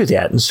trying to do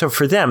that. And so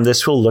for them,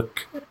 this will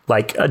look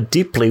like a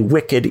deeply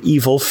wicked,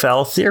 evil,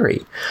 fell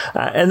theory.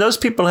 And those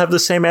people have the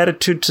same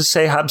attitude to,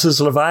 say,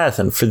 Hobbes's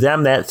Leviathan. For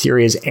them, that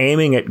theory is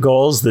aiming at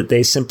goals that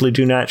they simply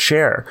do not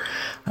share.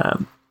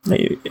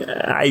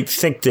 I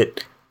think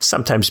that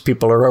sometimes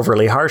people are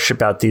overly harsh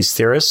about these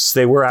theorists.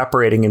 They were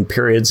operating in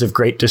periods of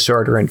great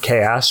disorder and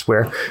chaos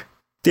where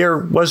there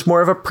was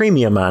more of a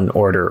premium on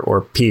order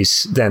or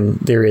peace than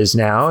there is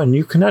now, and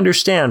you can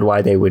understand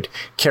why they would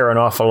care an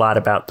awful lot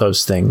about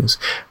those things.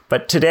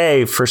 But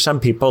today, for some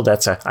people,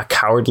 that's a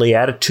cowardly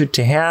attitude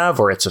to have,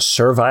 or it's a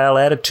servile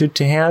attitude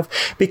to have,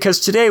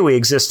 because today we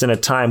exist in a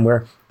time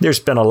where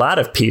there's been a lot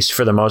of peace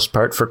for the most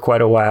part for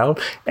quite a while,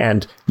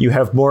 and you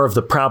have more of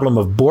the problem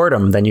of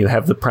boredom than you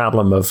have the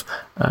problem of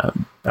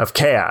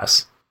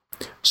chaos.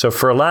 So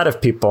for a lot of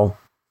people,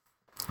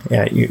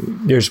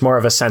 there's more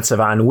of a sense of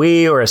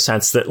ennui, or a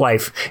sense that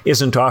life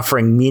isn't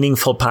offering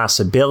meaningful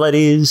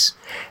possibilities.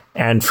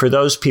 And for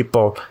those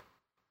people,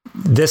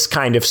 this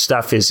kind of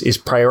stuff is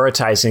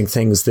prioritizing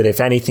things that, if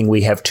anything,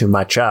 we have too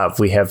much of.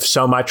 We have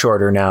so much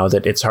order now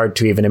that it's hard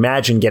to even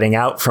imagine getting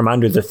out from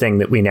under the thing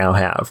that we now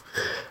have.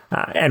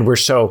 And we're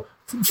so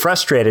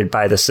frustrated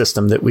by the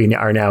system that we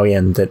are now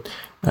in that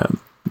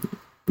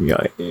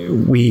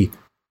we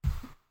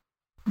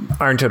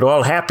aren't at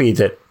all happy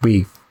that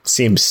we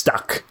seem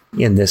stuck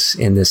in this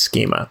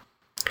schema.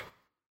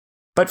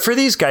 But for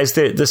these guys,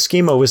 the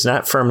schema was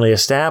not firmly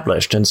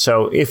established. And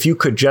so if you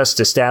could just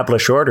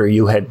establish order,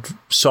 you had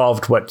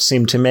solved what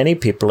seemed to many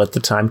people at the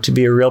time to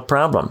be a real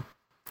problem.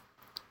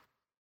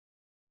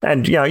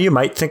 And, you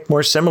might think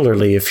more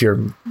similarly if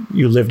you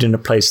lived in a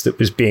place that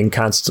was being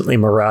constantly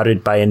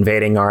marauded by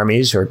invading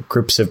armies or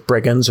groups of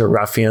brigands or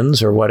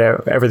ruffians or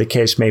whatever the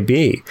case may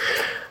be.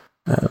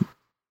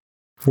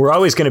 We're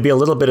always going to be a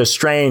little bit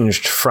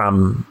estranged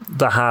from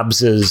the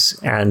Hobbeses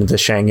and the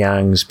Shang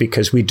Yangs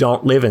because we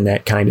don't live in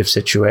that kind of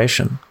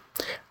situation.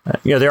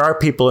 There are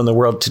people in the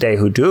world today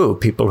who do,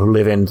 people who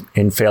live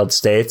in failed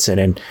states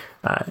and in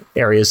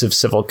areas of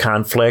civil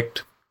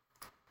conflict.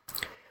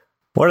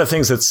 One of the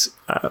things that's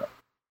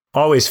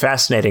always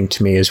fascinating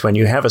to me is when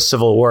you have a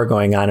civil war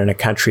going on in a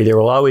country, there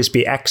will always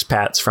be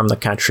expats from the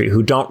country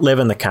who don't live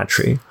in the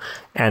country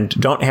and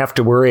don't have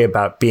to worry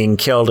about being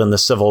killed in the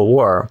civil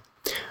war,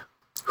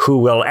 who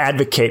will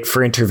advocate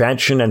for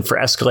intervention and for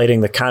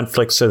escalating the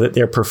conflict so that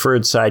their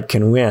preferred side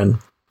can win.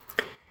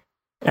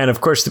 And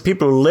of course, the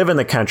people who live in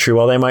the country,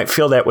 while they might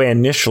feel that way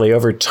initially,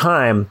 over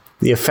time,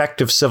 the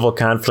effect of civil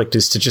conflict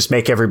is to just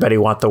make everybody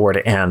want the war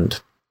to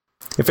end.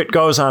 If it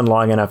goes on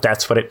long enough,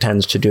 that's what it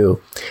tends to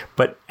do.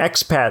 But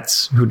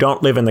expats who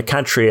don't live in the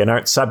country and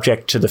aren't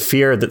subject to the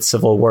fear that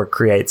civil war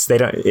creates,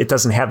 it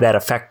doesn't have that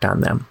effect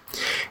on them.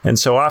 And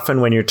so often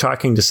when you're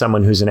talking to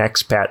someone who's an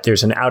expat,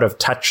 there's an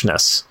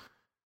out-of-touchness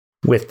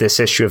with this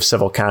issue of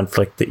civil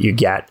conflict that you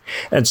get.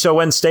 And so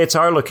when states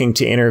are looking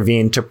to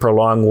intervene to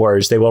prolong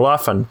wars, they will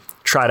often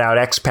trot out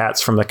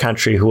expats from the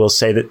country who will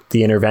say that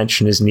the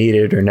intervention is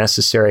needed or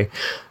necessary.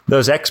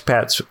 Those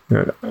expats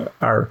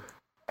are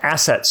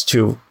assets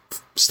to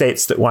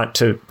states that want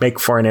to make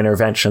foreign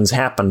interventions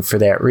happen for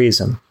that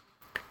reason.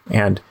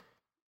 And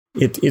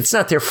it's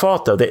not their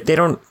fault, though. They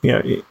don't,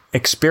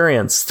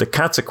 experience the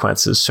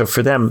consequences. So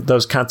for them,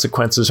 those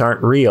consequences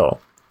aren't real.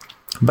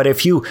 But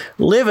if you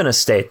live in a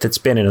state that's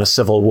been in a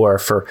civil war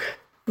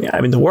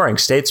the Warring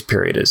States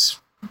period is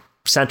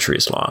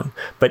centuries long,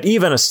 but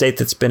even a state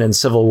that's been in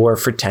civil war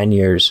for 10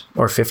 years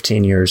or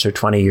 15 years or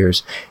 20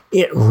 years,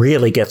 it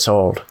really gets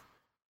old.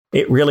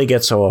 It really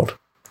gets old.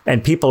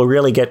 And people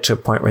really get to a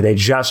point where they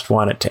just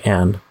want it to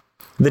end.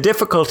 The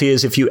difficulty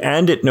is if you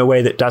end it in a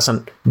way that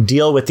doesn't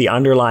deal with the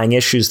underlying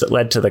issues that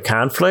led to the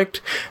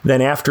conflict,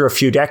 then after a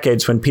few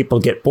decades, when people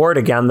get bored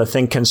again, the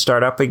thing can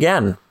start up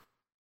again.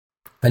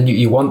 And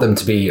you want them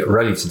to be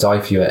ready to die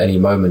for you at any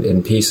moment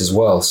in peace as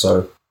well.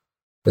 So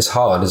it's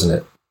hard, isn't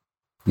it?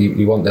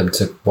 You want them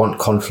to want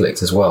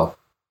conflict as well.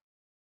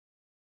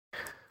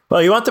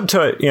 Well, you want them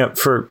to,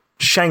 for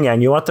Shang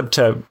Yang, you want them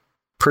to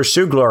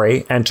pursue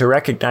glory and to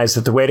recognize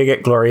that the way to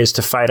get glory is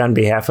to fight on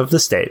behalf of the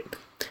state.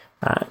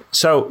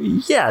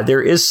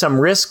 There is some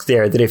risk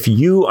there that if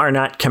you are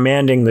not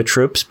commanding the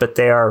troops, but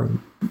they are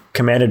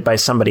commanded by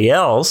somebody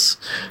else,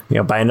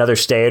 by another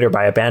state or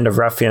by a band of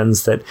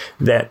ruffians,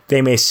 that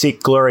they may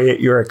seek glory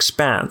at your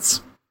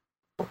expense.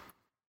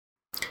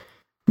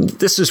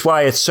 This is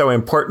why it's so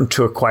important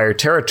to acquire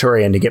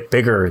territory and to get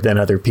bigger than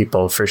other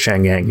people for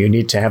Shang Yang. You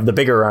need to have the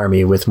bigger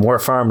army with more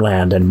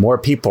farmland and more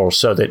people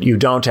so that you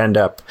don't end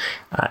up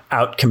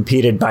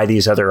outcompeted by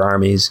these other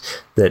armies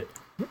that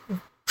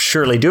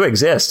surely do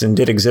exist and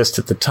did exist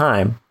at the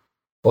time.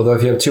 Although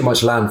if you have too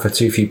much land for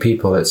too few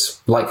people,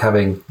 it's like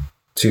having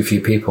too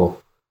few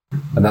people.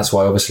 And that's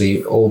why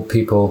obviously all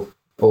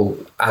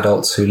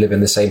adults who live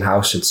in the same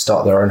house should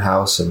start their own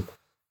house, and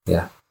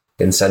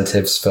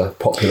incentives for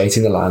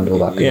populating the land, all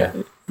that. Yeah.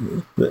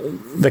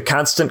 The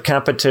constant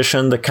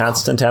competition, the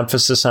constant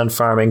emphasis on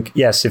farming.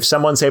 Yes, if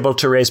someone's able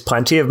to raise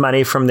plenty of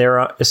money from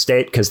their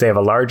estate because they have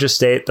a large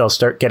estate, they'll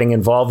start getting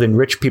involved in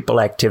rich people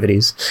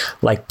activities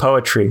like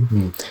poetry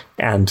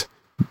and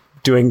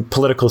doing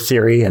political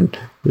theory and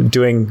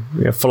doing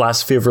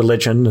philosophy of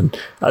religion and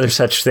other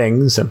such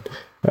things. And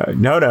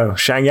no,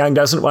 Shang Yang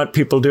doesn't want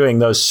people doing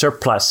those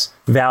surplus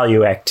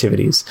value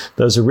activities,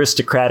 those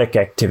aristocratic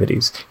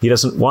activities. He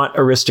doesn't want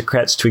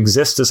aristocrats to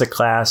exist as a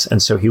class,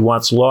 and so he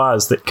wants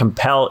laws that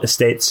compel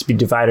estates to be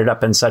divided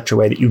up in such a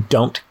way that you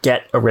don't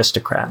get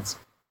aristocrats.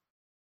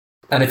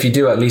 And if you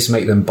do, at least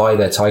make them buy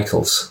their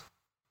titles.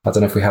 I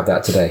don't know if we have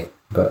that today,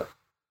 but...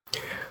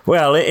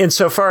 Well,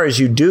 insofar as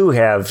you do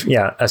have,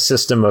 a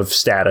system of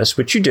status,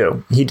 which you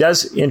do, he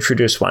does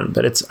introduce one,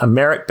 but it's a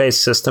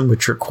merit-based system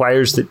which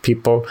requires that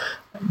people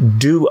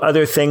do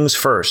other things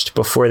first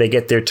before they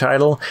get their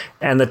title,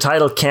 and the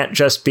title can't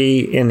just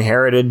be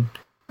inherited,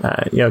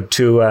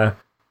 to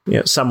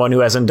someone who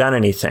hasn't done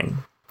anything.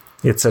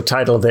 It's a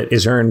title that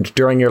is earned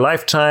during your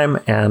lifetime,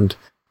 and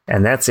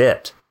that's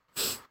it.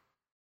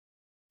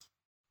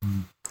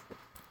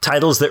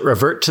 Titles that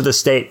revert to the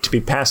state to be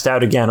passed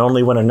out again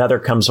only when another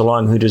comes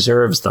along who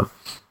deserves them.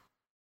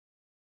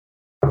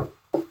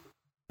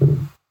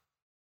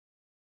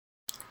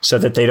 So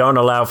that they don't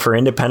allow for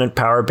independent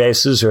power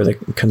bases or the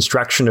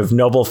construction of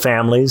noble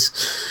families.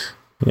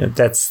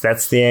 That's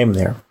the aim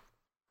there.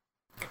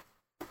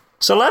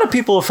 So a lot of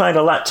people will find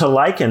a lot to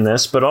like in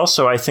this, but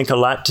also I think a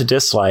lot to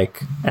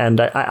dislike.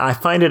 And I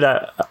find it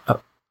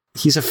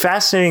he's a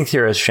fascinating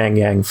theorist, Shang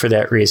Yang, for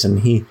that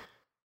reason.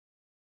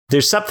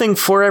 There's something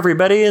for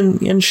everybody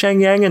in Shang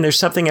Yang, and there's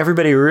something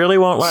everybody really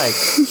won't like.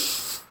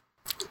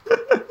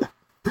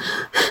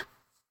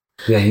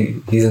 Yeah,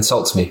 he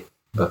insults me,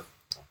 but...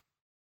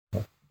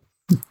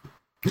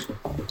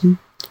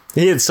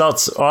 He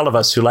insults all of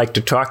us who like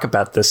to talk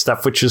about this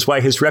stuff, which is why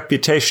his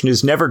reputation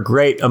is never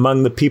great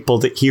among the people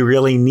that he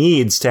really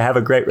needs to have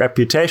a great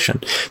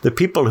reputation. The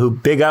people who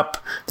big up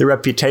the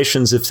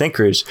reputations of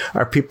thinkers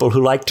are people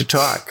who like to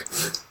talk.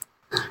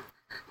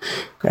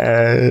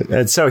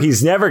 And so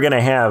he's never going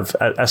to have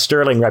a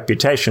sterling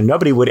reputation.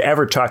 Nobody would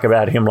ever talk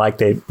about him like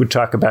they would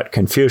talk about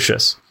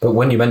Confucius. But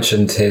when you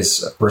mentioned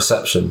his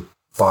reception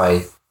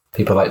by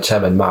people like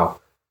Chairman Mao,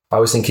 I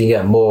was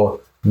thinking, more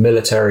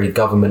military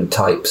government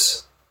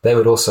types. They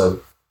would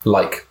also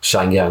like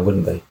Shang Yang,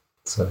 wouldn't they?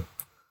 So.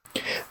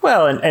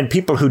 Well, and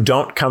people who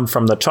don't come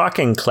from the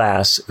talking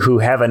class, who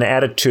have an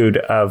attitude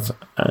of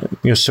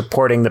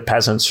supporting the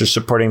peasants or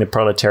supporting the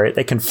proletariat,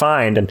 they can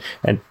find,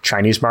 and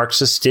Chinese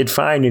Marxists did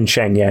find in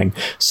Shang Yang,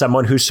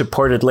 someone who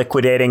supported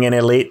liquidating an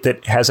elite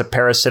that has a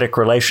parasitic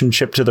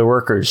relationship to the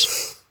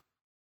workers.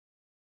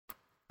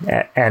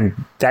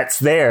 And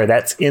that's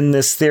in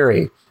this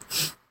theory.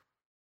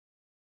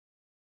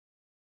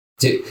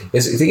 I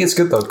think it's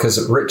good, though,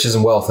 because riches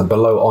and wealth are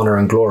below honor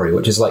and glory,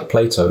 which is like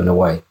Plato in a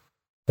way.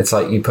 It's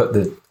like you put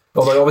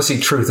although obviously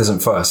truth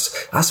isn't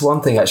first. That's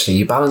one thing, actually.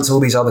 You balance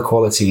all these other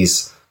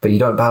qualities, but you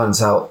don't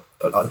balance out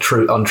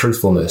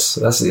untruthfulness.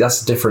 That's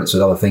the difference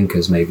with other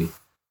thinkers, maybe.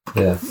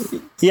 Yeah.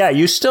 Yeah,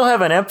 you still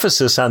have an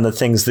emphasis on the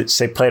things that,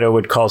 say, Plato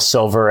would call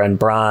silver and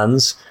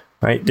bronze,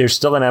 right? There's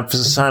still an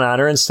emphasis on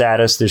honor and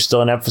status. There's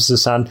still an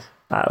emphasis on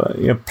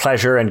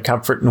pleasure and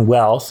comfort and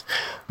wealth.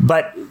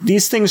 But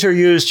these things are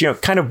used,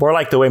 kind of more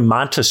like the way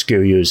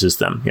Montesquieu uses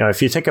them.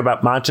 If you think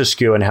about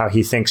Montesquieu and how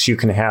he thinks you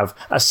can have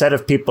a set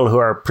of people who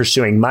are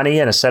pursuing money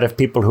and a set of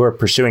people who are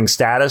pursuing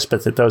status,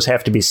 but that those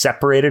have to be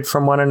separated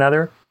from one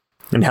another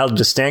and held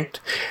distinct.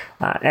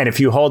 And if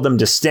you hold them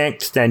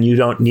distinct, then you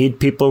don't need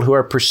people who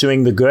are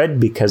pursuing the good,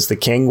 because the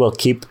king will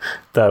keep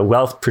the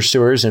wealth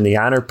pursuers and the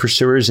honor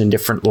pursuers in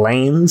different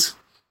lanes.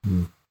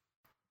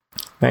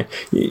 Right?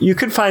 You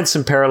could find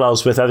some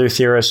parallels with other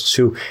theorists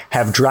who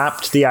have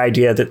dropped the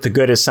idea that the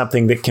good is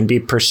something that can be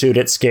pursued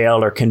at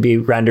scale or can be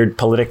rendered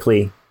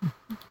politically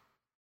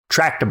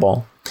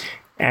tractable,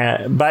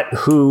 but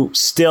who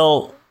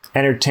still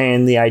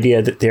entertain the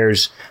idea that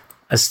there's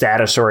a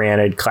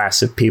status-oriented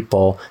class of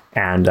people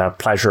and a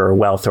pleasure or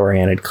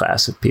wealth-oriented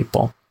class of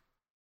people.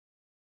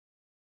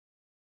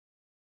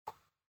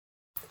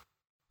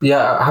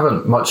 Yeah, I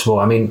haven't much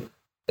more. I mean,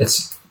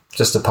 it's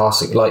just a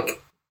passing,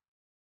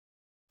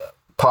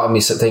 part of me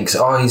thinks,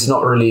 he's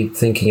not really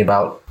thinking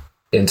about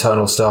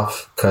internal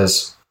stuff,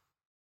 because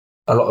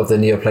a lot of the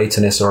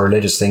Neoplatonists or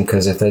religious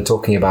thinkers, if they're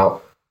talking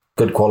about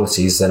good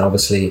qualities, then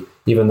obviously,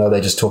 even though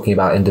they're just talking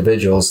about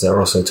individuals, they're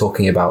also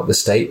talking about the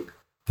state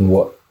and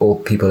what all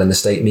people in the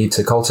state need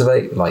to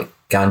cultivate, like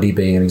Gandhi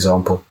being an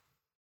example.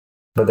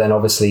 But then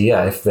obviously,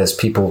 if there's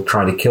people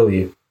trying to kill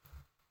you,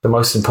 the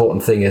most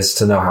important thing is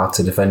to know how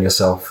to defend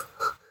yourself.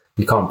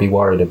 You can't be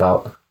worried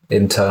about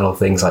internal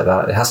things like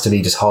that. It has to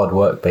be just hard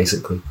work,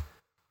 basically.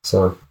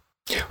 So,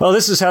 well,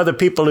 this is how the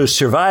people who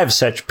survive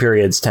such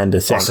periods tend to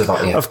think.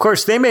 Of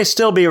course, they may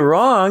still be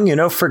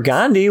wrong. For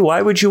Gandhi,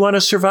 why would you want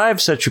to survive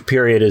such a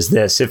period as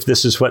this if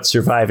this is what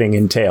surviving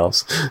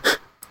entails?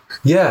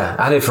 Yeah,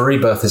 and if a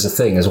rebirth is a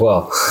thing as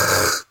well.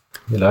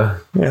 Yeah.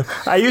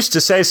 I used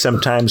to say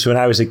sometimes when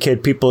I was a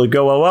kid, people would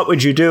go, well, what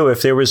would you do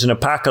if there was an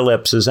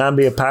apocalypse, a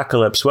zombie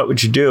apocalypse? What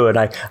would you do? And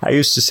I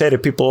used to say to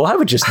people, well, I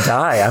would just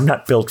die. I'm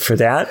not built for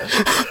that.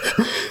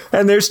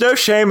 And there's no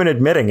shame in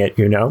admitting it,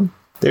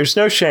 There's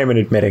no shame in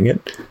admitting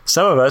it.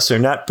 Some of us are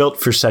not built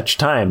for such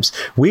times.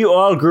 We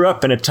all grew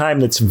up in a time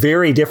that's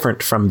very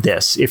different from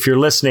this. If you're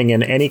listening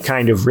in any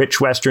kind of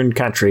rich Western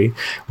country,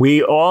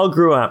 we all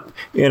grew up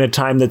in a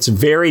time that's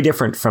very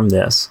different from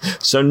this.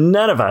 So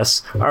none of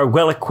us are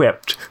well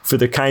equipped for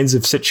the kinds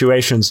of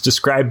situations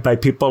described by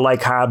people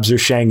like Hobbes or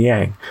Shang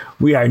Yang.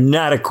 We are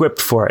not equipped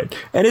for it.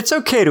 And it's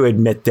okay to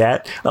admit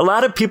that. A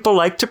lot of people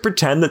like to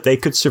pretend that they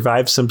could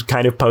survive some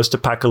kind of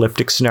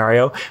post-apocalyptic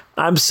scenario.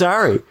 I'm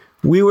sorry.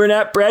 We were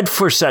not bred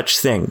for such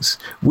things.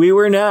 We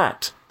were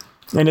not.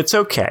 And it's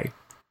okay.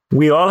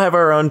 We all have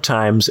our own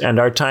times, and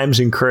our times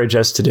encourage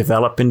us to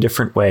develop in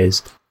different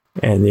ways.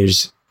 And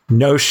there's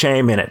no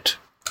shame in it.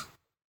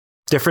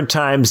 Different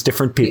times,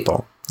 different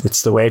people.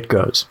 It's the way it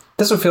goes. It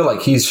doesn't feel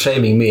like he's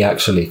shaming me,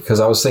 actually,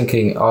 because I was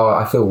thinking,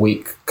 I feel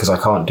weak because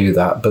I can't do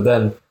that. But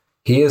then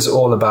he is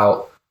all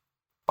about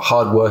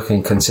hard work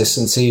and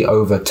consistency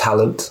over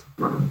talent.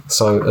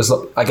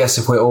 So I guess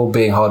if we're all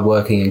being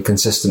hardworking and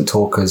consistent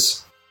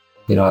talkers,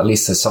 at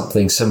least there's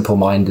something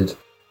simple-minded,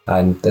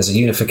 and there's a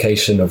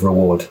unification of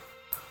reward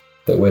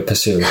that we're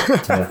pursuing.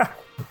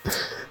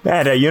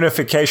 And a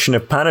unification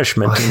of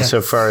punishment,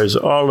 insofar as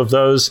all of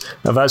those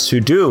of us who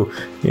do,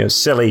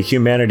 silly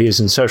humanities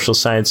and social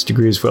science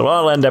degrees will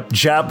all end up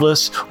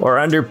jobless or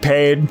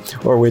underpaid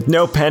or with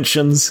no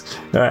pensions,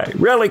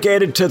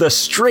 relegated to the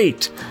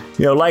street,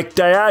 like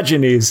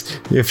Diogenes,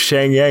 if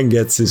Shang Yang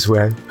gets his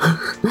way.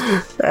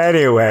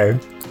 Anyway,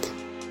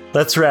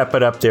 let's wrap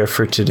it up there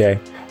for today.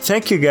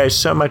 Thank you guys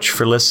so much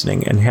for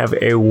listening, and have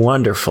a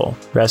wonderful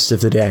rest of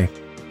the day.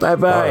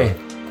 Bye-bye.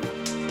 Bye.